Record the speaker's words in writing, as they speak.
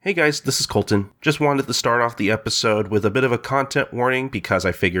Hey guys, this is Colton. Just wanted to start off the episode with a bit of a content warning because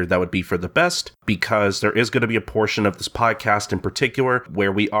I figured that would be for the best, because there is going to be a portion of this podcast in particular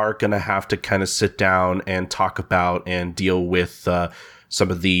where we are going to have to kind of sit down and talk about and deal with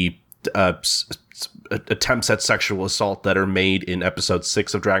some of the attempts at sexual assault that are made in episode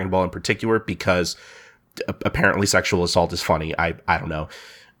 6 of Dragon Ball in particular, because apparently sexual assault is funny. I don't know.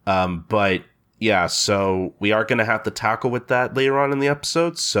 But yeah, so we are going to have to tackle with that later on in the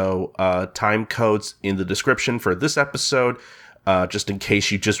episode. So time codes in the description for this episode, just in case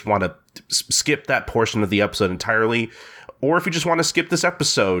you just want to skip that portion of the episode entirely. Or if you just want to skip this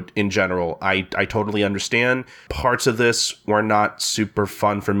episode in general, I totally understand. Parts of this were not super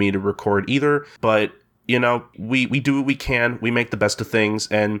fun for me to record either. But, you know, we do what we can. We make the best of things.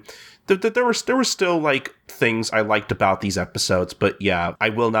 And there were still like things I liked about these episodes, but yeah, I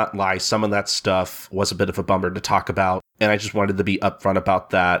will not lie. Some of that stuff was a bit of a bummer to talk about, and I just wanted to be upfront about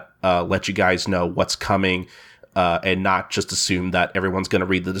that, let you guys know what's coming, and not just assume that everyone's going to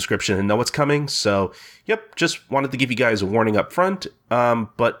read the description and know what's coming. So, yep, just wanted to give you guys a warning up front.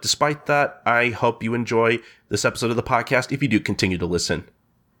 But despite that, I hope you enjoy this episode of the podcast if you do continue to listen.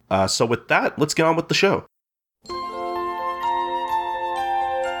 So with that, let's get on with the show.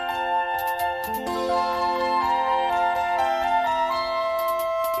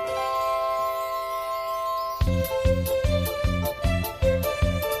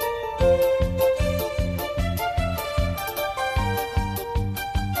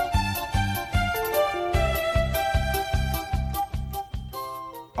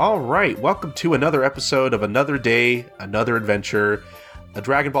 All right, welcome to another episode of Another Day, Another Adventure, a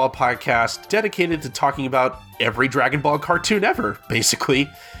Dragon Ball podcast dedicated to talking about every Dragon Ball cartoon ever, basically.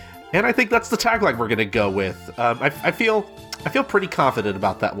 And I think that's the tagline we're going to go with. I feel pretty confident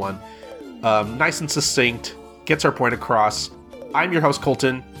about that one. Nice and succinct, gets our point across. I'm your host,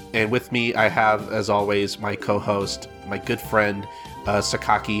 Colton, and with me I have, as always, my co-host, my good friend,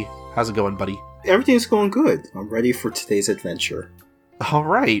 Sakaki. How's it going, buddy? Everything's going good. I'm ready for today's adventure. All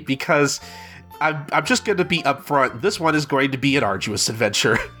right, because I'm just going to be upfront. This one is going to be an arduous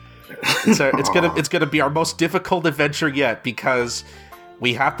adventure. So it's gonna be our most difficult adventure yet, because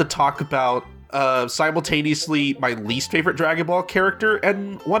we have to talk about simultaneously my least favorite Dragon Ball character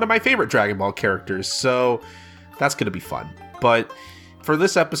and one of my favorite Dragon Ball characters. So that's going to be fun. But for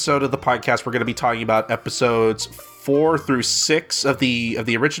this episode of the podcast, we're going to be talking about episodes 4 through 6 of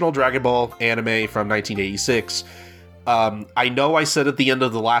the original Dragon Ball anime from 1986. I know I said at the end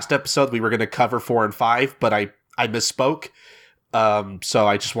of the last episode we were going to cover 4 and 5, but I misspoke. So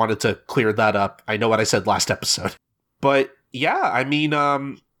I just wanted to clear that up. I know what I said last episode. But yeah, I mean,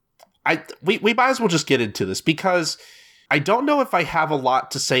 we might as well just get into this, because I don't know if I have a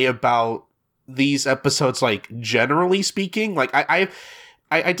lot to say about these episodes, like, generally speaking. Like, I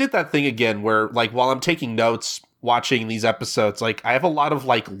did that thing again where, like, while I'm taking notes watching these episodes, like, I have a lot of,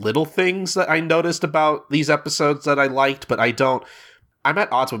 like, little things that I noticed about these episodes that I liked, but I'm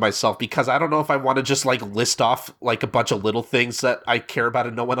at odds with myself, because I don't know if I want to just, like, list off, like, a bunch of little things that I care about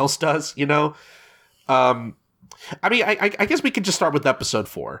and no one else does, you know? I mean, I guess we could just start with episode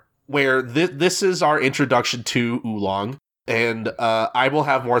 4, where this is our introduction to Oolong, and I will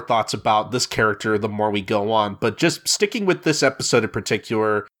have more thoughts about this character the more we go on, but just sticking with this episode in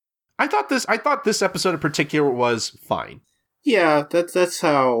particular, I thought this episode in particular was fine. Yeah, that's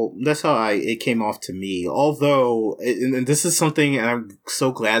how it came off to me. Although, and this is something, and I'm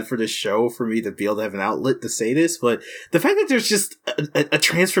so glad for this show for me to be able to have an outlet to say this, but the fact that there's just a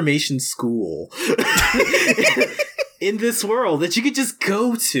transformation school in this world that you could just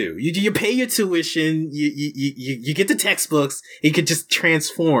go to. You pay your tuition, you get the textbooks, you could just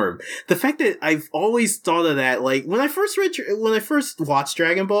transform. The fact that I've always thought of that, like, when I first watched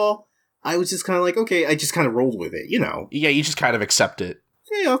Dragon Ball, I was just kind of like, okay, I just kind of rolled with it, you know. Yeah, you just kind of accept it.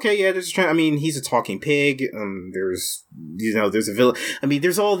 Yeah, okay, yeah, he's a talking pig, there's a villain,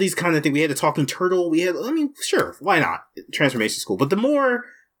 there's all these kind of things. We had a talking turtle, sure, why not? Transformation school. But the more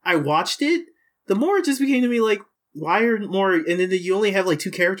I watched it, the more it just became to me like, why are more, and then you only have like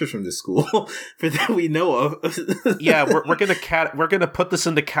 2 characters from this school for that we know of. Yeah, we're gonna put this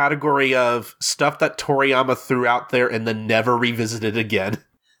in the category of stuff that Toriyama threw out there and then never revisited again.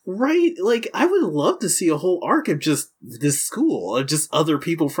 Right? Like, I would love to see a whole arc of just this school, of just other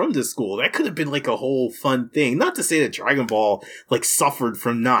people from this school. That could have been like a whole fun thing. Not to say that Dragon Ball, like, suffered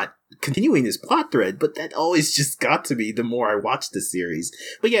from not continuing this plot thread, but that always just got to me the more I watched the series.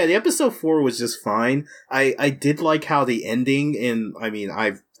 But yeah, the episode 4 was just fine. I did like how the ending, and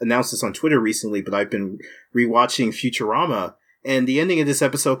I've announced this on Twitter recently, but I've been rewatching Futurama, And the ending of this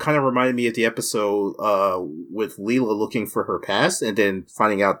episode kind of reminded me of the episode with Leela looking for her past and then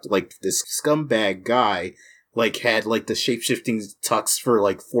finding out like this scumbag guy like had like the shape-shifting tux for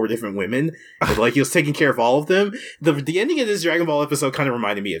like 4 different women. And, like he was taking care of all of them. The ending of this Dragon Ball episode kind of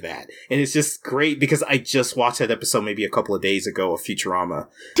reminded me of that. And it's just great because I just watched that episode maybe a couple of days ago of Futurama.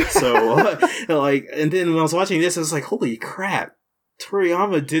 So like, and then when I was watching this, I was like, holy crap.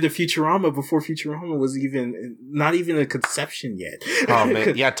 Toriyama did a Futurama before Futurama was not even a conception yet. Oh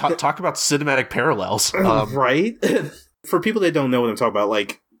man, yeah. Talk about cinematic parallels, right? For people that don't know what I'm talking about,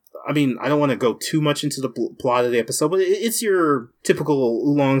 like, I mean, I don't want to go too much into the plot of the episode, but it's your typical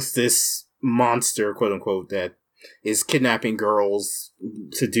Oolong's this monster, quote unquote, that is kidnapping girls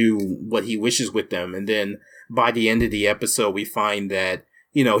to do what he wishes with them, and then by the end of the episode, we find that,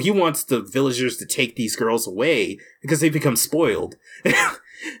 you know, he wants the villagers to take these girls away because they become spoiled.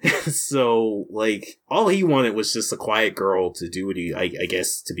 So, like, all he wanted was just a quiet girl to do what I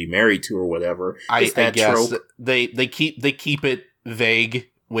guess, to be married to or whatever. I guess trope. They keep it vague,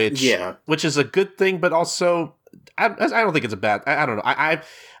 which is a good thing, but also I don't think it's a bad. I don't know. I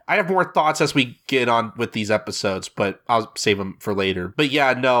have more thoughts as we get on with these episodes, but I'll save them for later. But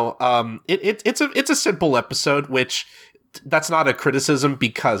yeah, no. It's a simple episode, which. That's not a criticism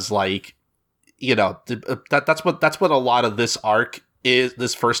because, like, you know, that's what a lot of this arc is.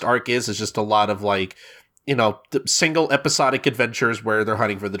 This first arc is just a lot of, like, you know, single episodic adventures where they're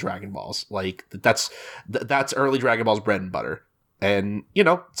hunting for the Dragon Balls. Like, that's early Dragon Ball's bread and butter. And, you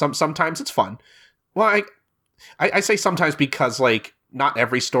know, sometimes it's fun. Well, I say sometimes because, like, not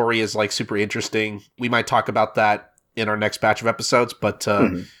every story is, like, super interesting. We might talk about that in our next batch of episodes, but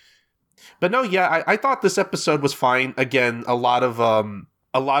But no, yeah, I thought this episode was fine. Again, a lot of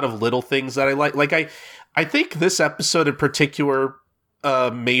little things that I like. Like I think this episode in particular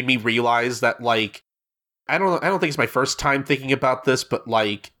made me realize that, like, I don't think it's my first time thinking about this, but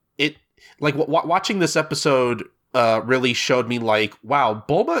like watching this episode really showed me, like, wow,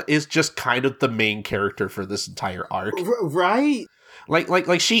 Bulma is just kind of the main character for this entire arc, right?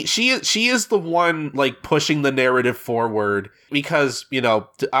 Like she is the one, like, pushing the narrative forward because, you know,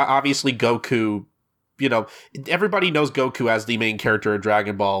 obviously Goku, you know, everybody knows Goku as the main character of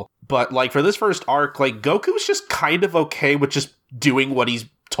Dragon Ball, but, like, for this first arc, like, Goku's just kind of okay with just doing what he's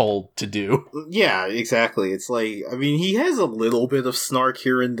told to do. Yeah, exactly. It's like, I mean, he has a little bit of snark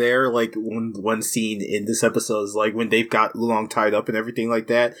here and there, like one scene in this episode is like when they've got Oolong tied up and everything like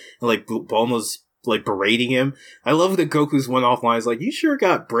that, and like Bulma's like berating him. I love that Goku's one off line is like, "You sure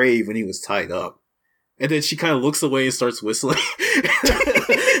got brave when he was tied up," and then she kind of looks away and starts whistling.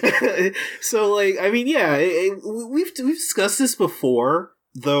 So, like, I mean, yeah, we've discussed this before,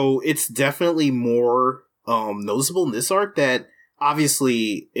 though it's definitely more noticeable in this arc that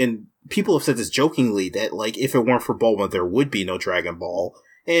obviously, and people have said this jokingly, that, like, if it weren't for Bulma, there would be no Dragon Ball,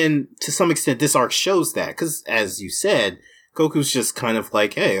 and to some extent, this arc shows that because, as you said, Goku's just kind of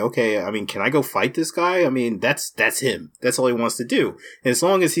like, hey, okay, I mean, can I go fight this guy? I mean, that's him. That's all he wants to do. And as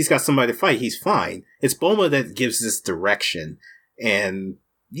long as he's got somebody to fight, he's fine. It's Bulma that gives this direction. And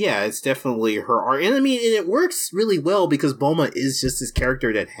yeah, it's definitely her art. And I mean, and it works really well because Bulma is just this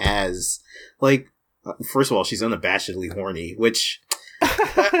character that has, like, first of all, she's unabashedly horny, which...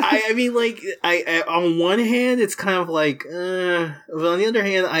 I mean, like, I on one hand, it's kind of like, but on the other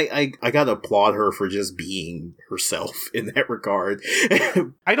hand, I gotta applaud her for just being herself in that regard.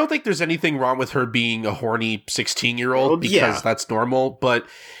 I don't think there's anything wrong with her being a horny 16-year-old because that's normal, but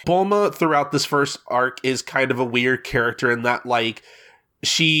Bulma throughout this first arc is kind of a weird character in that, like,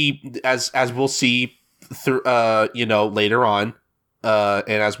 she, as we'll see through, you know, later on, and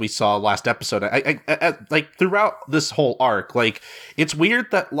as we saw last episode, I like throughout this whole arc, like, it's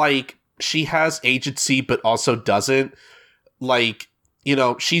weird that, like, she has agency but also doesn't. Like, you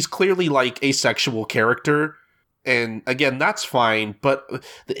know, she's clearly, like, a sexual character, and again, that's fine, but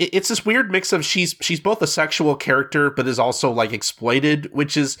it's this weird mix of she's both a sexual character but is also, like, exploited,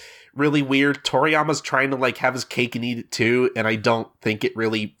 which is really weird. Toriyama's trying to, like, have his cake and eat it too, and I don't think it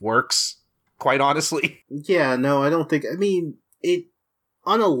really works, quite honestly. Yeah, no, I don't think, I mean, it,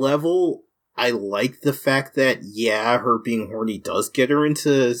 on a level, I like the fact that, yeah, her being horny does get her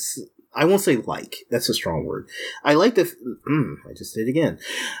into, I won't say like, that's a strong word. I like the, I just did it again.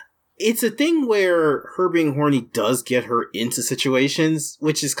 It's a thing where her being horny does get her into situations,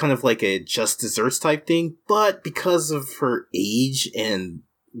 which is kind of like a just desserts type thing, but because of her age and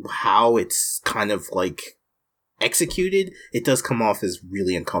how it's kind of, like, executed, it does come off as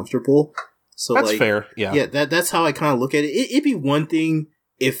really uncomfortable. So, that's like, fair, yeah. Yeah, that's how I kind of look at it. It'd be one thing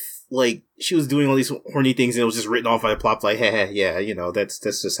if, like, she was doing all these horny things and it was just written off by the plot, like, hey, yeah, you know, that's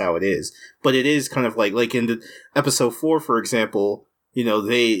just how it is. But it is kind of like in the episode 4, for example, you know,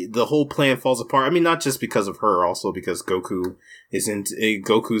 the whole plan falls apart. I mean, not just because of her, also because Goku's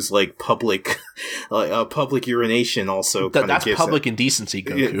like public urination also that's public indecency,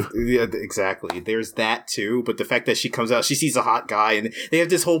 Goku. Yeah, exactly. There's that too, but the fact that she comes out, she sees a hot guy, and they have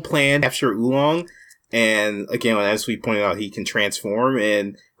this whole plan to capture Oolong. And again, as we pointed out, he can transform,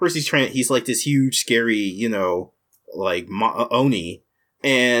 and first he's like this huge, scary, you know, like Oni,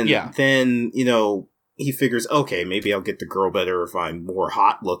 and then, you know, he figures, okay, maybe I'll get the girl better if I'm more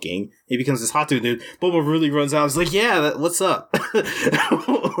hot looking. He becomes this hot dude. Boba really runs out. He's like, yeah, what's up?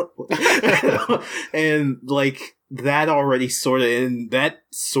 And like that already sort of, and that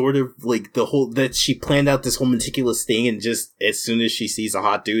sort of like the whole, that she planned out this whole meticulous thing, and just as soon as she sees a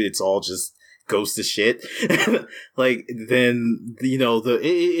hot dude, it's all just goes to shit. Like, then, you know,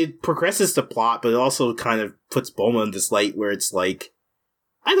 it progresses the plot, but it also kind of puts Bulma in this light where it's like,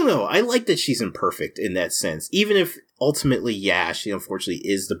 I don't know. I like that she's imperfect in that sense. Even if ultimately, yeah, she unfortunately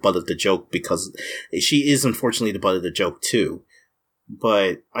is the butt of the joke, because she is unfortunately the butt of the joke too.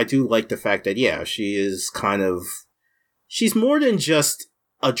 But I do like the fact that, yeah, she is kind of, she's more than just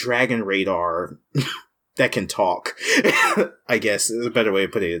a dragon radar that can talk. I guess is a better way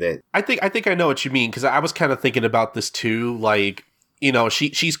of putting it. I think I know what you mean, because I was kind of thinking about this too, like, you know,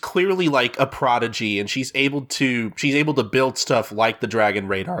 she's clearly like a prodigy, and she's able to build stuff like the Dragon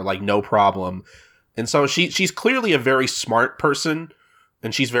Radar, like no problem. And so she's clearly a very smart person,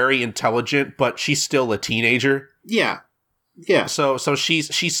 and she's very intelligent, but she's still a teenager. Yeah. Yeah. So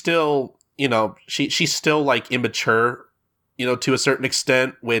she's still, you know, she's still like immature, you know, to a certain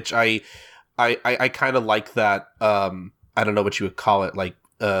extent, which I kind of like that. I don't know what you would call it, like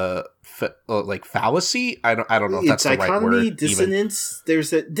fallacy. I don't know if that's the right word. Dichotomy, dissonance. Even.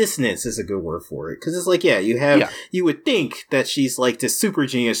 There's a dissonance is a good word for it, because it's like, yeah, you would think that she's like this super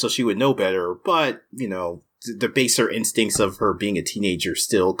genius, so she would know better, but you know, the baser instincts of her being a teenager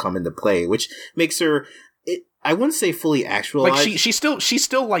still come into play, which makes her. I wouldn't say fully actualized. Like she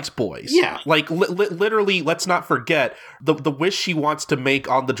still likes boys. Yeah. Like literally, let's not forget the wish she wants to make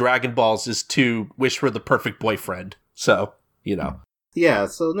on the Dragon Balls is to wish for the perfect boyfriend. So, you know. Yeah,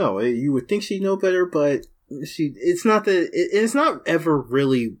 so no, you would think she'd know better, but it's not ever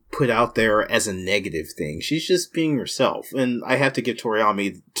really put out there as a negative thing. She's just being herself. And I have to give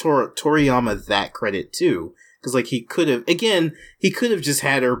Toriyama that credit too. Because, like, he could have just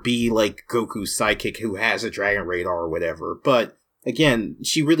had her be, like, Goku's sidekick who has a Dragon Radar or whatever. But, again,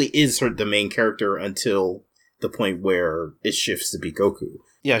 she really is sort of the main character until the point where it shifts to be Goku.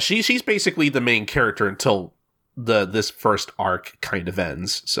 Yeah, she's basically the main character until this first arc kind of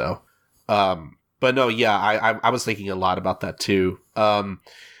ends. So, but no, yeah, I was thinking a lot about that, too.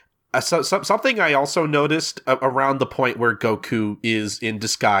 So something I also noticed around the point where Goku is in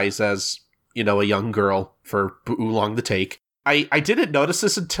disguise as, you know, a young girl for Oolong to take. I didn't notice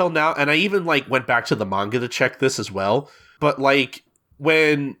this until now, and I even, like, went back to the manga to check this as well. But, like,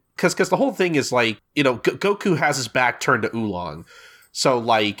 because the whole thing is, like, you know, Goku has his back turned to Oolong. So,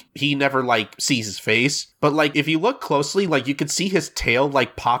 like, he never, like, sees his face. But, like, if you look closely, like, you can see his tail,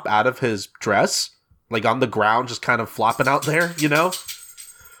 like, pop out of his dress. Like, on the ground, just kind of flopping out there, you know?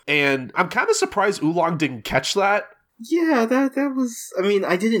 And I'm kind of surprised Oolong didn't catch that. Yeah, that was... I mean,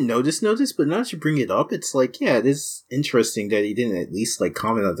 I didn't notice, but now that you bring it up, it's like, yeah, it is interesting that he didn't at least, like,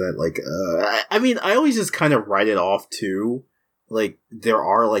 comment on that. Like, I mean, I always just kind of write it off, too. Like, there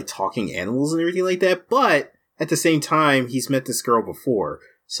are, like, talking animals and everything like that, but at the same time, he's met this girl before.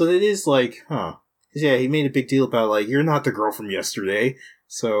 So it is like, huh. Yeah, he made a big deal about, like, you're not the girl from yesterday.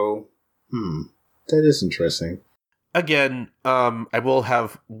 So, that is interesting. Again, I will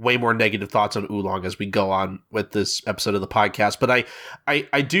have way more negative thoughts on Oolong as we go on with this episode of the podcast, but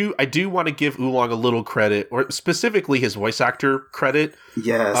I do want to give Oolong a little credit, or specifically his voice actor credit.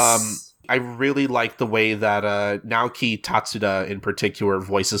 Yes. I really like the way that Naoki Tatsuda in particular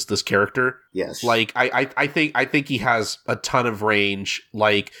voices this character. Yes. Like I think he has a ton of range,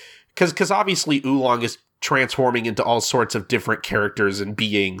 like because obviously Oolong is transforming into all sorts of different characters and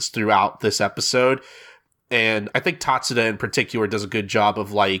beings throughout this episode. And I think Tatsuda in particular does a good job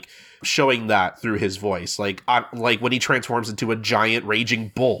of, like, showing that through his voice. Like when he transforms into a giant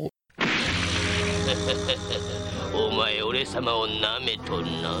raging bull.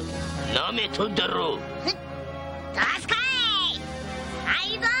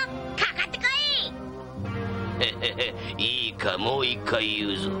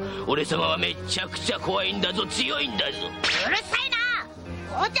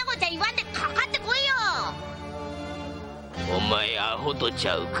 前アホとち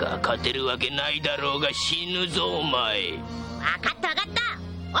ゃうか。勝てるわけないだろうが死ぬぞお前。分かった分かった。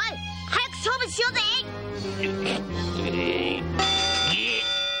おい早く勝負しようぜ。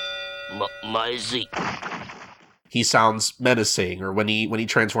まずい。 He sounds menacing, or when he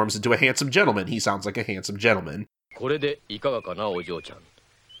transforms into a handsome gentleman, he sounds like a handsome gentleman. これでいかがかなお嬢ちゃん。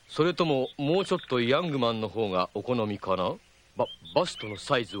それとももうちょっとヤングマンの方がお好みかな。バストの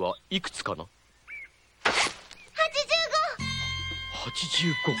サイズはいくつかな。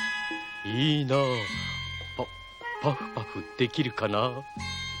 85。いいな。パフパフできるかな。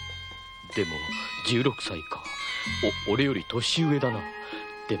でも16歳か。俺より年上だな。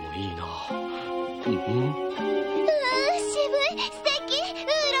でもいいな。渋い素敵ウー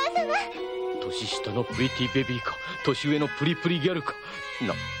ロン様。年下のプリティベビーか年上のプリプリギャルか。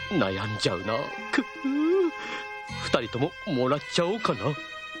悩んじゃうな。く2人とももらっちゃおうかな。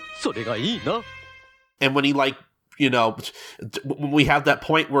それがいいな。 And when he when we have that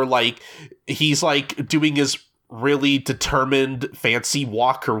point where he's doing his really determined fancy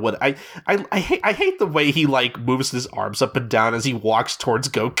walk or what, I hate the way he moves his arms up and down as he walks towards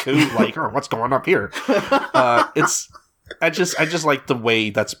Goku. Oh, what's going up here? I just like the way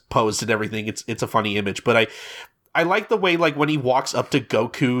that's posed and everything. It's a funny image, but I like the way when he walks up to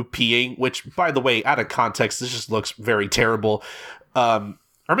Goku peeing, which by the way, out of context, this just looks very terrible.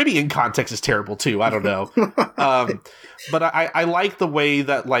 Or maybe in context is terrible too. I don't know. But I like the way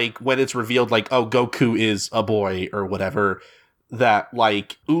that when it's revealed oh, Goku is a boy or whatever, that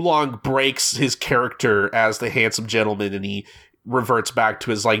Oolong breaks his character as the handsome gentleman and he reverts back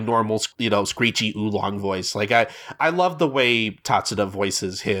to his normal screechy Oolong voice. I love the way Tatsuda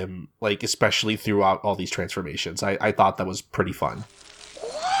voices him, especially throughout all these transformations. I thought that was pretty fun.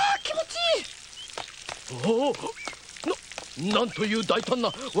 Oh, なんという大胆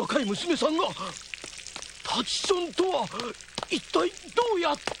な若い娘さんが。タチソンとは一体どう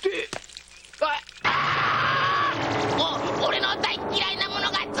やって。俺の大嫌いなも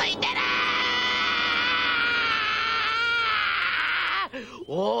のがついてる。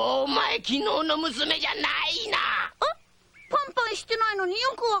お前昨日の娘じゃないな。パンパンしてないのによ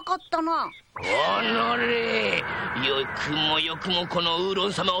くわかったな。おのれ、よくもよくもこのウーロ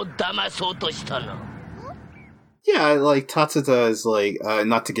ン様を騙そうとしたな。 Yeah, Tatsuda is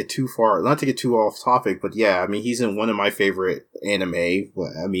not to get too off topic, but yeah, I mean, he's in one of my favorite anime.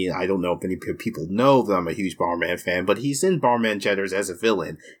 I mean, I don't know if any people know that I'm a huge Bomberman fan, but he's in Bomberman Jetters as a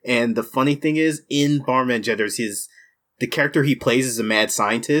villain. And the funny thing is, in Bomberman Jetters, the character he plays is a mad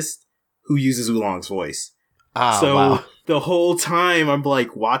scientist who uses Oolong's voice. Wow. The whole time I'm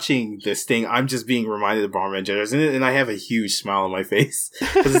watching this thing, I'm just being reminded of Bomberman Jetters, and I have a huge smile on my face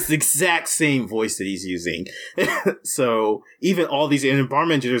because it's the exact same voice that he's using. So even all these, and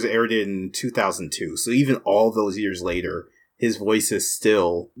Bomberman Jetters aired in 2002, so even all those years later, his voice is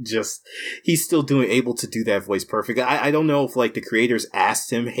still he's still able to do that voice perfect. I don't know if the creators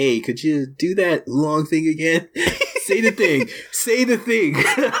asked him, hey, could you do that Oolong thing again? Say the thing.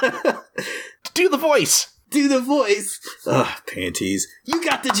 Do the voice. Do the voice. Ugh, panties. You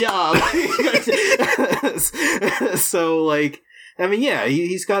got the job. So, I mean, yeah,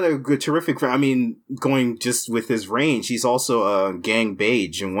 he's got a good, terrific, I mean, going just with his range, he's also a Gang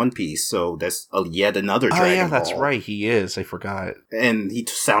Beige in One Piece, so that's yet another Dragon Ball. Oh, yeah, that's right, he is, I forgot. And he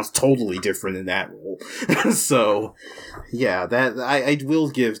sounds totally different in that role. So, yeah, that, I will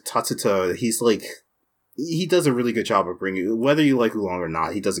give Tatsuta, he does a really good job of bringing, whether you like Oolong or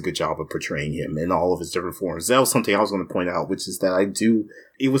not, he does a good job of portraying him in all of his different forms. That was something I was going to point out, which is that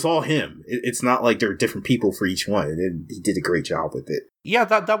it was all him. It's not like there are different people for each one. He did a great job with it. Yeah,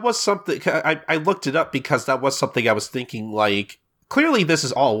 that was something, I looked it up because that was something I was thinking, clearly this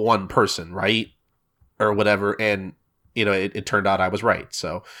is all one person, right? Or whatever, and, it turned out I was right,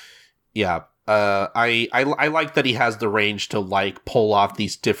 so, yeah. I like that he has the range to pull off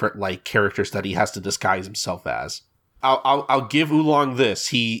these different characters that he has to disguise himself as. I'll give Oolong this.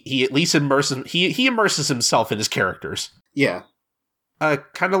 He at least immerses himself in his characters. Yeah.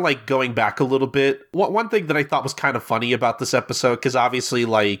 Kind of going back a little bit. One thing that I thought was kind of funny about this episode, because obviously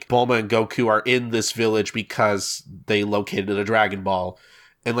Bulma and Goku are in this village because they located a Dragon Ball,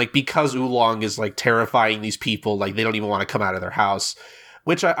 and because Oolong is terrifying these people, they don't even want to come out of their house,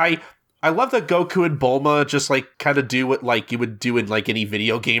 which I love that Goku and Bulma just kind of do what you would do in any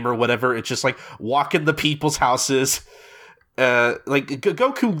video game or whatever. It's just walk in the people's houses.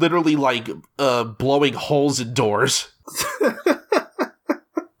 Goku literally blowing holes in doors.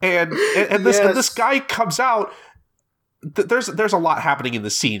 and this guy comes out. There's a lot happening in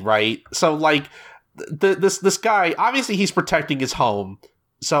the scene, right? So this guy, obviously he's protecting his home,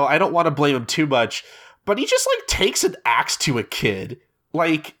 so I don't want to blame him too much. but he just like takes an axe to a kid.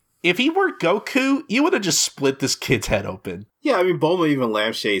 Like, if he were Goku, you would have just split this kid's head open. Yeah, I mean, Bulma even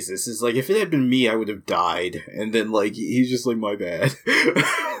lampshades this. It's like, if it had been me, I would have died. And then, like, he's just like, my bad.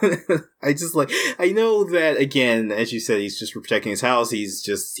 I know that, again, as you said, he's just protecting his house. He's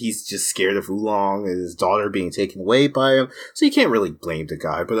just scared of Oolong and his daughter being taken away by him. So you can't really blame the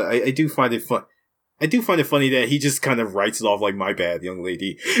guy. But I do find it fun. I do find it funny that he just kind of writes it off like, my bad, young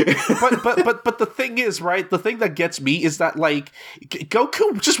lady. but the thing is, right, the thing that gets me is that, like,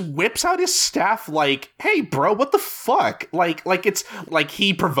 Goku just whips out his staff like, hey, bro, what the fuck? Like it's like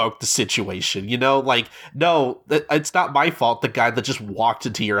he provoked the situation, you know? Like, no, it's not my fault, the guy that just walked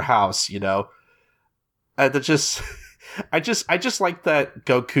into your house, you know? I just like that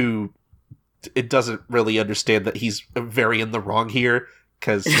Goku, it doesn't really understand that he's very in the wrong here.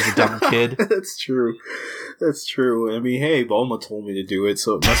 Because he's a dumb kid. That's true. I mean, hey, Bulma told me to do it,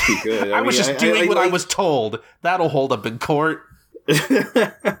 so it must be good. I was just doing what I was told. That'll hold up in court.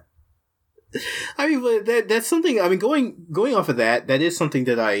 I mean, but that's something. I mean, going off of that is something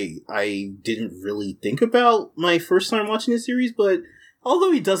that I didn't really think about my first time watching the series. But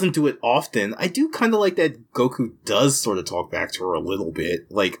although he doesn't do it often, I do kind of like that Goku does sort of talk back to her a little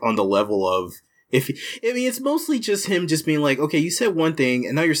bit, like on the level of. It's mostly just him just being like, okay, you said one thing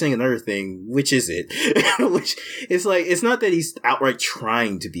and now you're saying another thing. Which is it? Which it's like, it's not that he's outright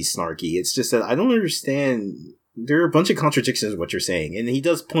trying to be snarky. It's just that I don't understand. There are a bunch of contradictions in what you're saying. And he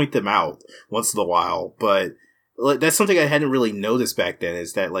does point them out once in a while. But that's something I hadn't really noticed back then,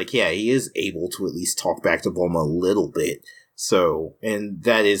 is that, like, yeah, he is able to at least talk back to Bulma a little bit. So, and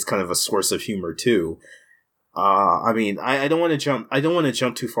that is kind of a source of humor too. I mean, I don't want to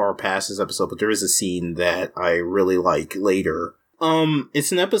jump too far past this episode, but there is a scene that I really like later.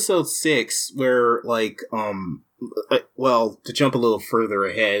 It's in episode 6 where, like, well, to jump a little further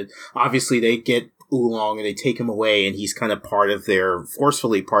ahead, obviously they get Oolong and they take him away, and he's kind of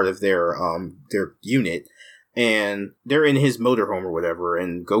forcefully part of their unit. And they're in his motorhome or whatever,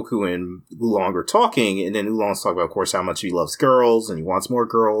 and Goku and Oolong are talking, and then Oolong's talking about, of course, how much he loves girls, and he wants more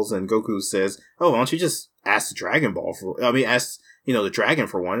girls, and Goku says, oh, why don't you just ask the Dragon the dragon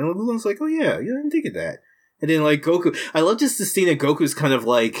for one, and Oolong's like, oh yeah, you didn't think of that. And then, like, Goku, I love just the scene that Goku's kind of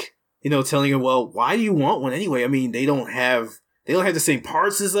like, telling him, well, why do you want one anyway? I mean, they don't have the same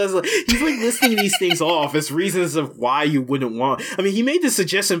parts as us. He's like listing these things off as reasons of why you wouldn't want. I mean, he made the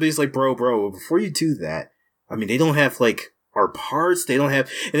suggestion, but he's like, bro, before you do that, I mean, they don't have, like, our parts. They don't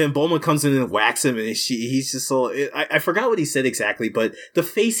have... And then Bulma comes in and whacks him, and he's just so... I forgot what he said exactly, but the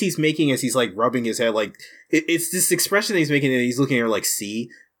face he's making as he's, like, rubbing his head, like... It's this expression that he's making, and he's looking at her like, see?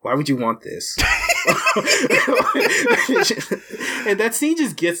 Why would you want this? And that scene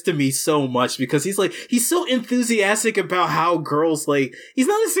just gets to me so much, because he's so enthusiastic about how girls, like... He's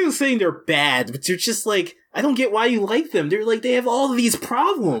not necessarily saying they're bad, but you're just like... I don't get why you like them. They're like, they have all of these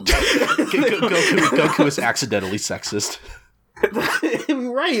problems. Goku is accidentally sexist.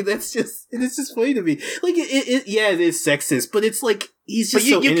 Right, it's just funny to me. Like, it is sexist, but it's like, he's just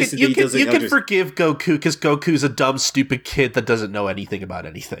so innocent that he doesn't understand. You can forgive Goku, because Goku's a dumb, stupid kid that doesn't know anything about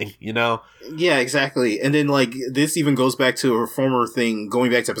anything, you know? Yeah, exactly. And then, like, this even goes back to a former thing, going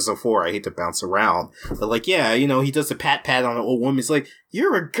back to episode 4, I hate to bounce around, but, like, yeah, he does a pat on an old woman, he's like,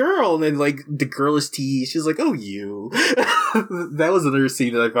 you're a girl, and then, like, the girl is teased, she's like, oh, you. That was another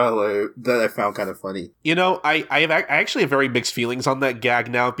scene that I found kind of funny. I actually have very mixed feelings on that gag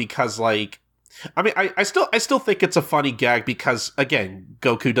now, because, like, I mean, I still think it's a funny gag, because, again,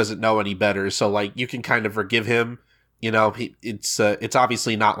 Goku doesn't know any better, so, like, you can kind of forgive him. It's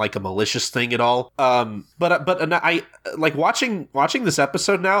obviously not like a malicious thing at all. But I like watching this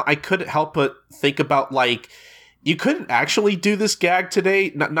episode now, I couldn't help but think about, like, you couldn't actually do this gag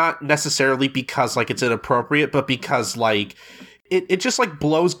today, not necessarily because, like, it's inappropriate, but because, like, it just, like,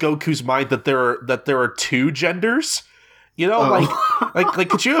 blows Goku's mind that there are two genders. Like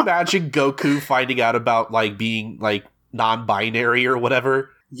could you imagine Goku finding out about, like, being, like, non-binary or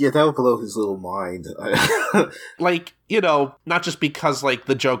whatever? Yeah, that would blow his little mind. Like, not just because, like,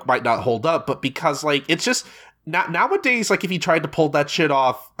 the joke might not hold up, but because, like, it's just nowadays, like, if he tried to pull that shit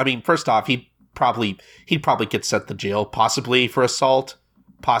off, I mean, first off, he'd probably get sent to jail, possibly for assault,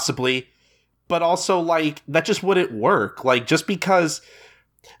 possibly, but also, like, that just wouldn't work. Like, just because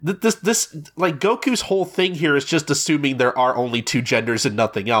this like, Goku's whole thing here is just assuming there are only two genders and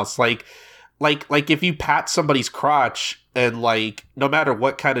nothing else. Like if you pat somebody's crotch, and, like, no matter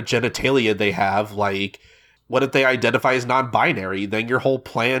what kind of genitalia they have, like, what if they identify as non-binary? Then your whole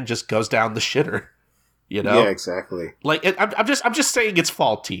plan just goes down the shitter, Yeah, exactly. Like, I'm just saying it's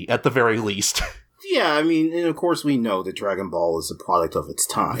faulty at the very least. Yeah, I mean, and of course we know that Dragon Ball is a product of its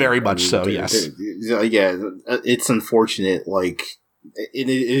time. Very much so, yes. Yeah, it's unfortunate, like,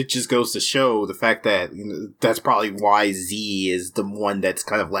 it just goes to show the fact that that's probably why Z is the one that's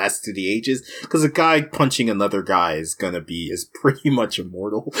kind of lasted through the ages, because a guy punching another guy is pretty much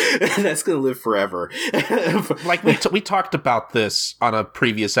immortal, and that's gonna live forever. Like, we talked about this on a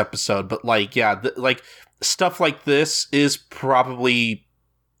previous episode, but like, yeah, like, stuff like this is probably,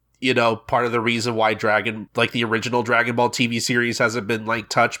 part of the reason why the original Dragon Ball TV series hasn't been, like,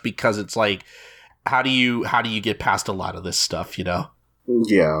 touched, because it's like, how do you get past a lot of this stuff,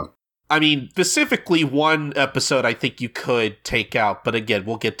 Yeah. I mean, specifically one episode I think you could take out, but again,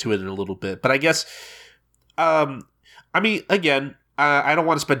 we'll get to it in a little bit. But I guess, I mean, again, I don't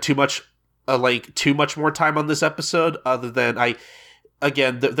want to spend too much more time on this episode, other than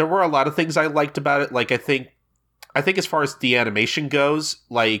there were a lot of things I liked about it. Like, I think as far as the animation goes,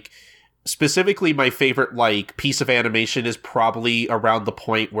 like, specifically my favorite, like, piece of animation is probably around the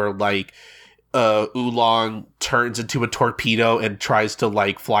point where, like, Oolong turns into a torpedo and tries to,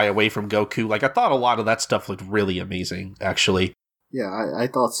 like, fly away from Goku. Like, I thought a lot of that stuff looked really amazing, actually. Yeah, I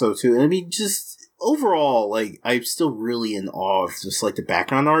thought so too. And I mean, just overall, like, I'm still really in awe of just, like, the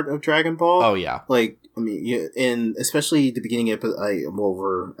background art of Dragon Ball. Oh, yeah. Like, I mean, yeah, and especially the beginning of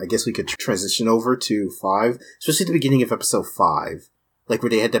I guess we could transition over to 5, especially the beginning of episode 5. Like, where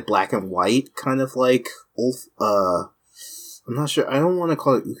they had that black and white kind of, like, old, I'm not sure. I don't want to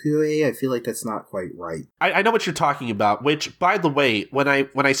call it ukiyo-e. I feel like that's not quite right. I know what you're talking about, which, by the way, when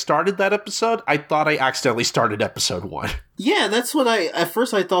I started that episode, I thought I accidentally started episode 1. Yeah, that's what at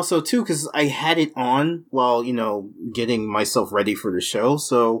first I thought so too, because I had it on while, getting myself ready for the show,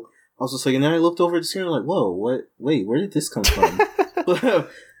 so I was just like, and then I looked over at the screen and I'm like, whoa, wait, where did this come from?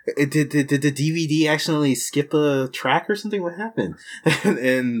 Did the DVD accidentally skip a track or something? What happened?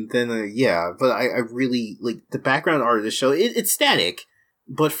 And then, yeah, but I really, like, the background art of the show, it's static,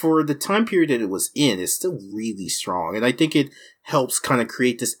 but for the time period that it was in, it's still really strong. And I think it helps kind of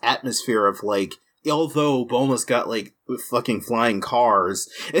create this atmosphere of, like, although Bulma's got, like, fucking flying cars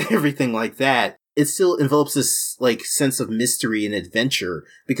and everything like that, it still envelops this, like, sense of mystery and adventure,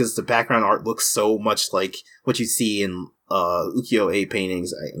 because the background art looks so much like what you see in ukiyo-e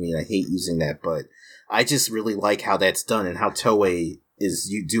paintings. I mean, I hate using that, but I just really like how that's done and how Toei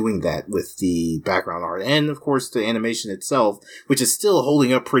is doing that with the background art. And, of course, the animation itself, which is still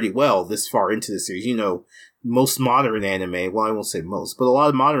holding up pretty well this far into the series. Most modern anime, well, I won't say most, but a lot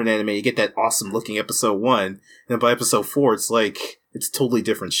of modern anime, you get that awesome looking episode 1, and then by episode 4, it's like, it's a totally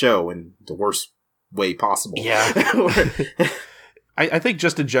different show in the worst way possible. Yeah. I think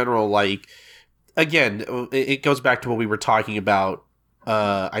just in general, like, again, it goes back to what we were talking about,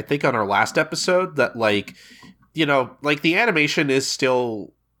 I think on our last episode, that, like, like, the animation is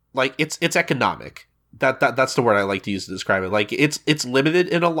still, like, it's economic. That's the word I like to use to describe it. Like, it's limited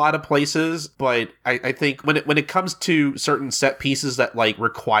in a lot of places, but I think when it comes to certain set pieces that, like,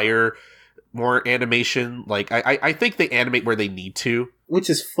 require more animation, like, I think they animate where they need to. Which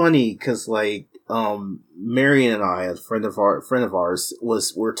is funny, because, like, Marion and I, a friend of ours,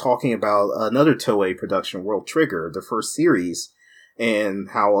 we're talking about another Toei production, World Trigger, the first series, and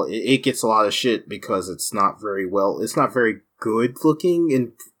how it gets a lot of shit because it's not very good looking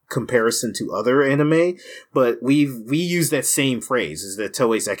in comparison to other anime, but we use that same phrase, is that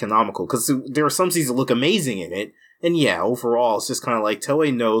Toei's economical, because there are some scenes that look amazing in it, and yeah, overall, it's just kind of like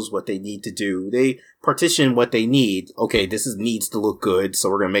Toei knows what they need to do. They partition what they need. Okay, this needs to look good, so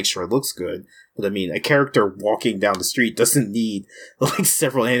we're going to make sure it looks good. But I mean, a character walking down the street doesn't need, like,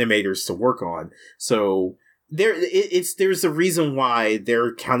 several animators to work on. So there's a reason why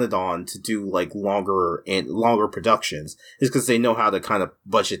they're counted on to do, like, longer productions, is because they know how to kind of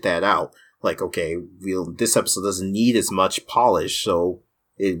budget that out. Like, okay, this episode doesn't need as much polish, so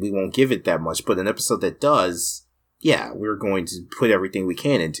we won't give it that much. But an episode that does, yeah, we're going to put everything we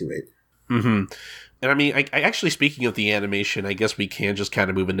can into it. Mm-hmm. And I mean, I actually, speaking of the animation, I guess we can just kind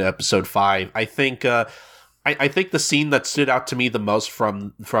of move into episode 5. I think I think the scene that stood out to me the most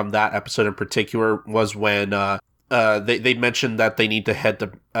from that episode in particular was when they mentioned that they need to head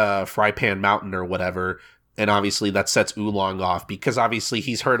to Fry Pan Mountain or whatever, and obviously that sets Oolong off, because obviously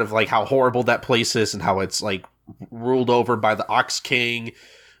he's heard of, like, how horrible that place is and how it's, like, ruled over by the Ox King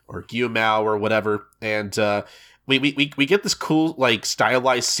or Gyumao or whatever, and we get this cool, like,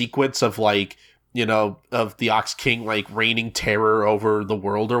 stylized sequence of, like, of the Ox King, like, reigning terror over the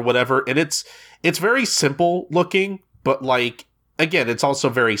world or whatever, and it's very simple looking, but, like, again, it's also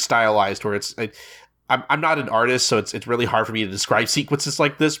very stylized, where it's, I'm not an artist, so it's really hard for me to describe sequences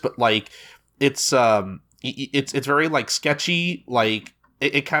like this, but, like, it's very, like, sketchy, like,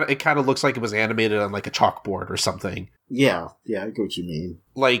 it kind of looks like it was animated on like a chalkboard or something. Yeah, I get what you mean.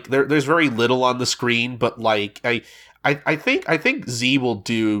 Like there's very little on the screen, but like I think Z will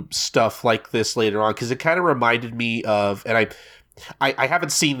do stuff like this later on, because it kind of reminded me of, and I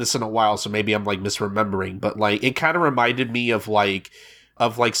haven't seen this in a while, so maybe I'm like misremembering, but like it kind of reminded me of like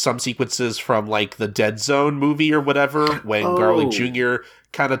some sequences from like the Dead Zone movie or whatever, when Garlic Jr.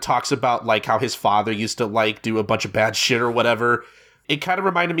 kind of talks about like how his father used to like do a bunch of bad shit or whatever. It kind of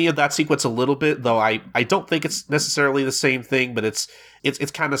reminded me of that sequence a little bit, though I don't think it's necessarily the same thing, but it's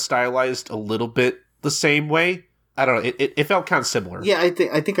kind of stylized a little bit the same way. I don't know. It felt kind of similar. Yeah, I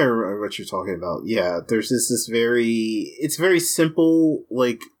think I remember what you're talking about. Yeah, there's this it's very simple,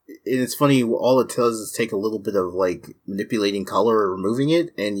 like, and it's funny, all it does is take a little bit of like manipulating color or removing it,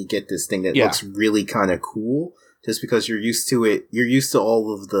 and you get this thing that looks really kind of cool, just because you're used to it. You're used to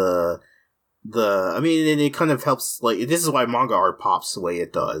all of the I mean, and it kind of helps, like, this is why manga art pops the way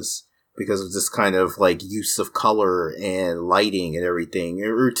it does, because of this kind of like use of color and lighting and everything,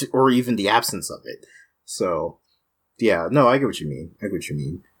 or even the absence of it. So yeah, no, I get what you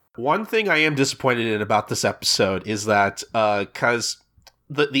mean. One thing I am disappointed in about this episode is that because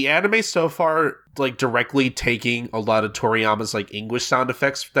the anime so far, like, directly taking a lot of Toriyama's like English sound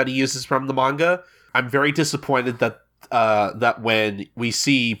effects that he uses from the manga, I'm very disappointed that when we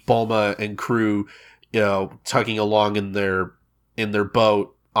see Bulma and crew, tugging along in their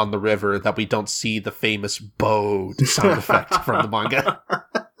boat on the river, that we don't see the famous boat sound effect from the manga.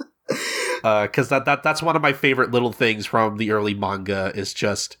 Because that's one of my favorite little things from the early manga, is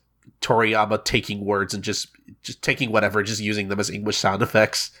just Toriyama taking words and just taking whatever, just using them as English sound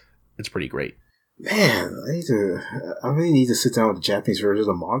effects. It's pretty great. Man, I really need to sit down with the Japanese version of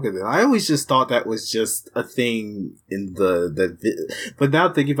the manga then. I always just thought that was just a thing in but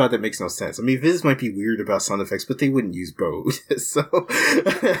now thinking about it makes no sense. I mean, Viz might be weird about sound effects, but they wouldn't use boat, so.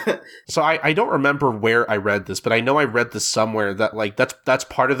 So I don't remember where I read this, but I know I read this somewhere that like that's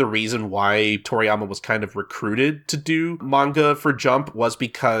part of the reason why Toriyama was kind of recruited to do manga for Jump, was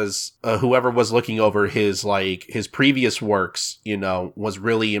because whoever was looking over his previous works, was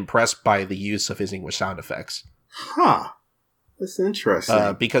really impressed by the use of his English sound effects. Huh. That's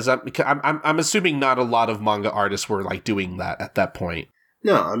interesting. Because I'm assuming not a lot of manga artists were like doing that at that point.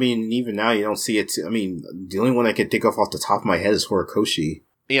 No, I mean, even now you don't see it. I mean, the only one I can think of off the top of my head is Horikoshi.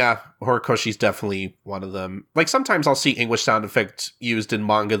 Yeah, Horikoshi's definitely one of them. Like, sometimes I'll see English sound effects used in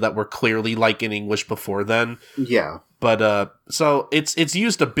manga that were clearly like in English before then. Yeah. But so it's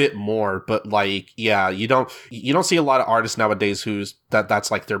used a bit more, but like, yeah, you don't see a lot of artists nowadays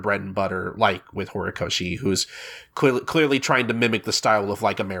that's like their bread and butter, like with Horikoshi, who's clearly trying to mimic the style of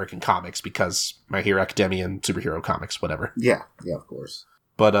like American comics, because My Hero Academia and superhero comics, whatever. Yeah, of course.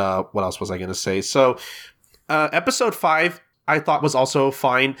 But what else was I going to say? So episode 5 I thought was also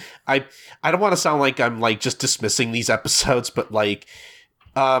fine. I don't want to sound like I'm like just dismissing these episodes, but like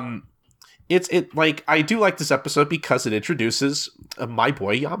It like, I do like this episode because it introduces my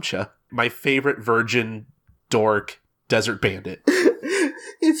boy Yamcha, my favorite virgin dork desert bandit.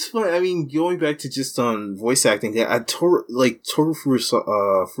 It's fun. I mean, going back to just on voice acting, Toru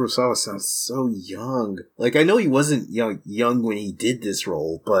Furusawa sounds so young. Like, I know he wasn't young when he did this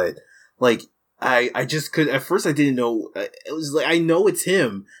role, but like, I just could, at first I didn't know, it was like, I know it's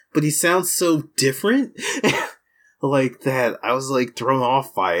him, but he sounds so different. Like that, I was like thrown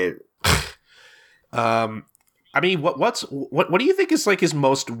off by it. I mean, what do you think is like his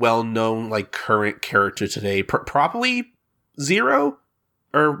most well-known like current character today? Probably Zero,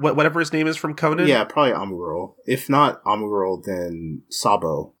 or whatever his name is from Conan. Yeah, probably Amuro. If not Amuro, then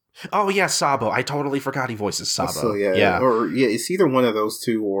Sabo. Oh yeah, Sabo. I totally forgot he voices Sabo. So yeah, or yeah, it's either one of those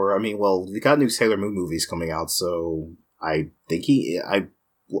two, or I mean, well, we got new Sailor Moon movies coming out, so I think I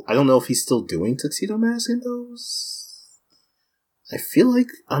don't know if he's still doing Tuxedo Mask in those. I feel like,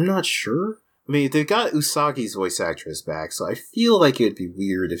 I'm not sure. I mean, they got Usagi's voice actress back, so I feel like it would be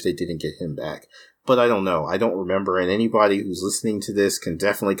weird if they didn't get him back. But I don't know. I don't remember, and anybody who's listening to this can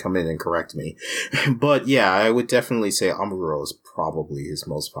definitely come in and correct me. But yeah, I would definitely say Amuro is probably his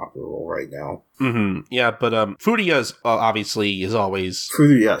most popular role right now. Mm-hmm. Yeah, but Furuya obviously is always...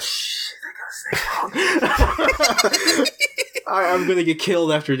 Furuya, shit, I gotta say I'm gonna get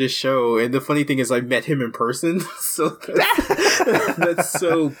killed after this show, and the funny thing is I met him in person, so that's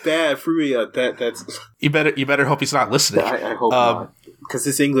so bad. Furuya, that's... You better hope he's not listening. I hope not. Because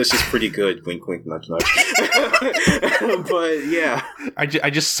his English is pretty good. Wink, wink, nudge, nudge. But yeah. I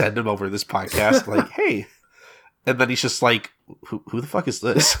just send him over this podcast, like, hey. And then he's just like, who the fuck is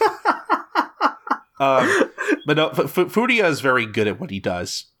this? But no, Furuya is very good at what he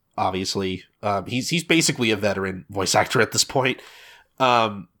does, obviously. He's basically a veteran voice actor at this point.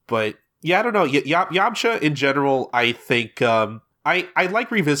 But yeah, I don't know. Yamcha in general, I think I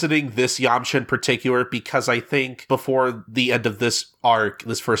like revisiting this Yamcha in particular because I think before the end of this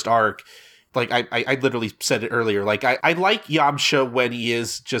first arc, like I literally said it earlier, like I like Yamcha when he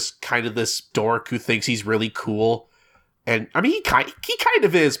is just kind of this dork who thinks he's really cool. And I mean, he kind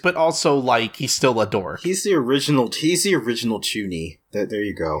of is, but also like he's still a dork. He's the original Chuny. There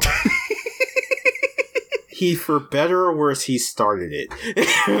you go. He, for better or worse, he started it.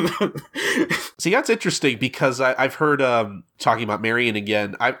 See, that's interesting because I've heard talking about Marion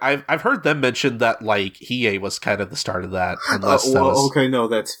again. I've heard them mention that like Hiei was kind of the start of that. Okay, no,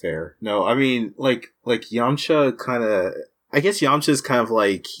 that's fair. No, I mean like Yamcha kind of. I guess Yamcha's kind of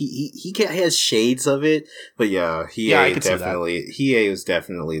like he has shades of it, but yeah, Hiei was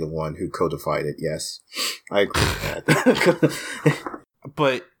definitely the one who codified it. Yes, I agree with that.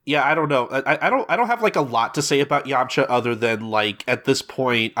 But yeah, I don't know. I don't have like a lot to say about Yamcha other than like at this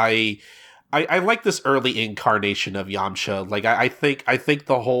point I like this early incarnation of Yamcha. Like I think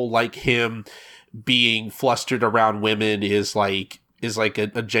the whole like him being flustered around women is like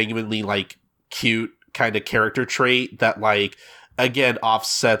a genuinely like cute kind of character trait that like again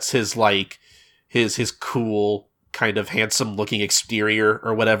offsets his like his cool kind of handsome looking exterior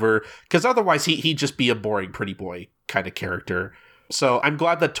or whatever, because otherwise he'd just be a boring pretty boy kind of character. So I'm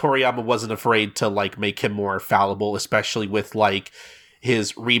glad that Toriyama wasn't afraid to like make him more fallible, especially with like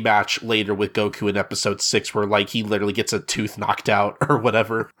his rematch later with Goku in episode 6 where like he literally gets a tooth knocked out or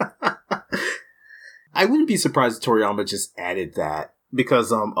whatever. I wouldn't be surprised if Toriyama just added that,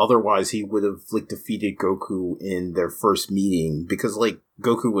 because otherwise he would have like defeated Goku in their first meeting, because like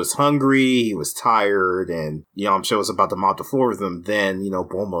Goku was hungry, he was tired, and Yamcha was about to mount the floor with him. Then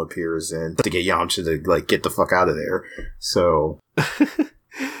Bulma appears and to get Yamcha to like get the fuck out of there. So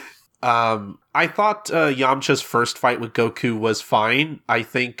I thought Yamcha's first fight with Goku was fine. I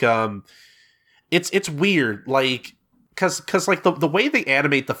think it's weird, like because like the way they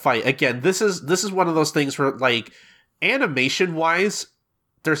animate the fight, again, this is one of those things where like animation wise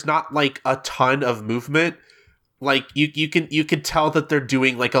there's not like a ton of movement. Like you can tell that they're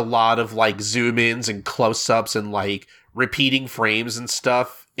doing like a lot of like zoom ins and close ups and like repeating frames and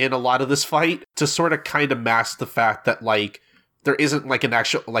stuff in a lot of this fight to sort of kind of mask the fact that like there isn't like an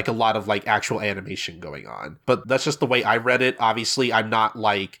actual like a lot of like actual animation going on. But that's just the way I read it. Obviously I'm not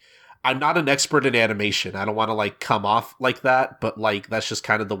an expert in animation. I don't want to like come off like that, but like that's just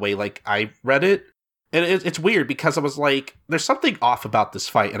kind of the way like I read it. And it's weird because I was like, there's something off about this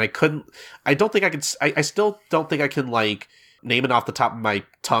fight, and I still don't think I can like name it off the top of my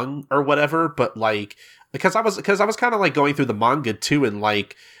tongue or whatever, but like because I was kind of like going through the manga too, and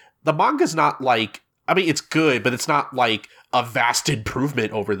like the manga's not like, I mean it's good, but it's not like a vast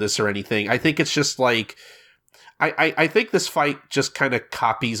improvement over this or anything. I think it's just like I think this fight just kind of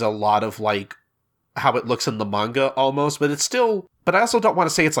copies a lot of like how it looks in the manga almost, but I also don't want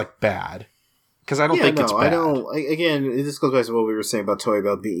to say it's like bad. Because I don't think it's bad. Again, this goes back to what we were saying about Toei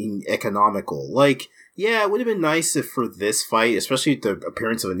about being economical. Like, yeah, it would have been nice if for this fight, especially the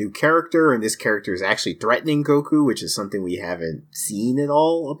appearance of a new character, and this character is actually threatening Goku, which is something we haven't seen at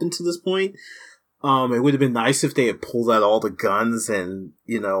all up until this point. It would have been nice if they had pulled out all the guns and,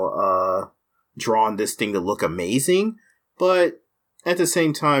 drawn this thing to look amazing. But at the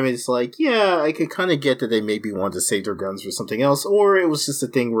same time, it's like, yeah, I could kind of get that they maybe wanted to save their guns for something else, or it was just a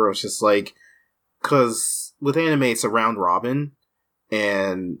thing where it was just like, because with anime, it's a round robin,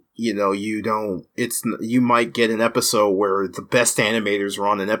 and you might get an episode where the best animators are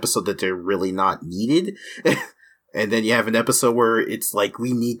on an episode that they're really not needed, and then you have an episode where it's like,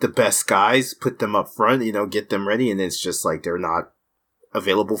 we need the best guys, put them up front, get them ready, and it's just like they're not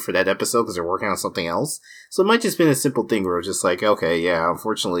available for that episode because they're working on something else. So it might just been a simple thing where it's just like, okay, yeah,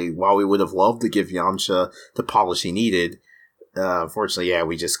 unfortunately, while we would have loved to give Yamcha the polish he needed, unfortunately, yeah,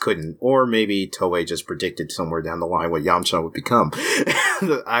 we just couldn't. Or maybe Toei just predicted somewhere down the line what Yamcha would become.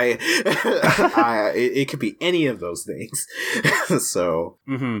 It could be any of those things. So,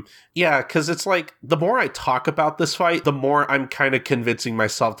 yeah, because it's like the more I talk about this fight, the more I'm kind of convincing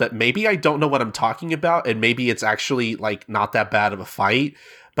myself that maybe I don't know what I'm talking about, and maybe it's actually like not that bad of a fight.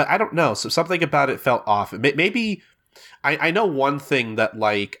 But I don't know. So something about it felt off. Maybe I know one thing that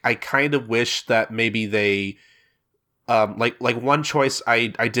like I kind of wish that maybe they. Like one choice I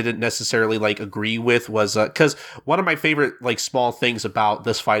didn't necessarily like agree with was because one of my favorite like small things about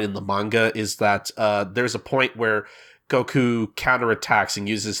this fight in the manga is that there's a point where Goku counterattacks and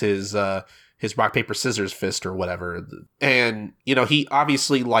uses his rock paper scissors fist or whatever, and he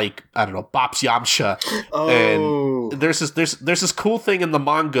obviously like I don't know bops Yamcha, and there's this cool thing in the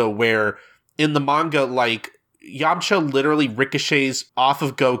manga where in the manga like Yamcha literally ricochets off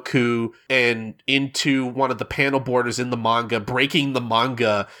of Goku and into one of the panel borders in the manga, breaking the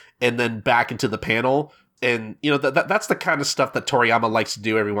manga and then back into the panel. And, you know, that's the kind of stuff that Toriyama likes to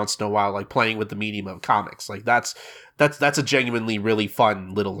do every once in a while, like playing with the medium of comics. Like, that's a genuinely really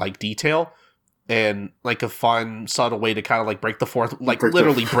fun little, like, detail. And, like, a fun, subtle way to kind of, like, break the fourth, like,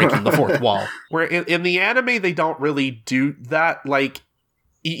 literally breaking the fourth wall. Where in the anime, they don't really do that. Like,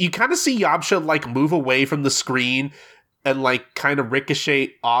 you kind of see Yamcha, like, move away from the screen and, like, kind of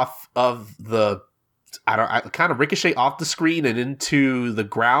ricochet off of the... kind of ricochet off the screen and into the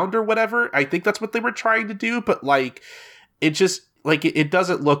ground or whatever. I think that's what they were trying to do, but, like, it just, like, it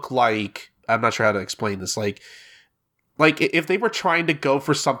doesn't look like... I'm not sure how to explain this. Like, if they were trying to go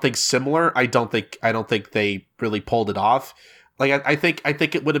for something similar, I don't think they really pulled it off. Like, I think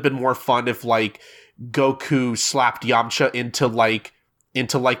it would have been more fun if, like, Goku slapped Yamcha into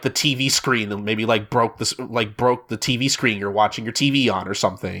the TV screen and maybe broke the TV screen you're watching your TV on or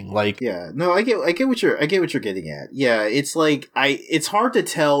something. Like, yeah, no, I get what you're getting at. Yeah, it's like it's hard to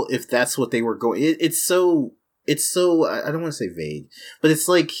tell if that's what they were going. It's so I don't want to say vague, but it's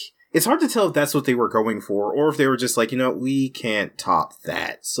like it's hard to tell if that's what they were going for or if they were just like, you know, we can't top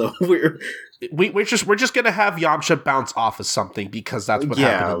that, so we're just gonna have Yamcha bounce off of something because that's what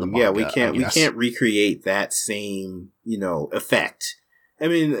happened in the manga. Yeah, we can't recreate that same, you know, effect. I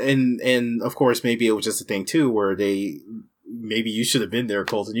mean, and of course, maybe it was just a thing, too, where maybe you should have been there,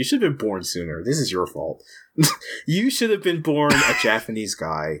 Colton. You should have been born sooner. This is your fault. You should have been born a Japanese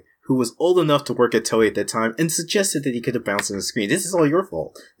guy who was old enough to work at Toei at that time and suggested that he could have bounced on the screen. This is all your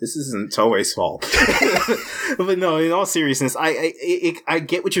fault. This isn't Toei's fault. But no, in all seriousness, I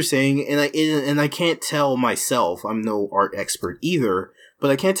get what you're saying, and I can't tell myself. I'm no art expert either. But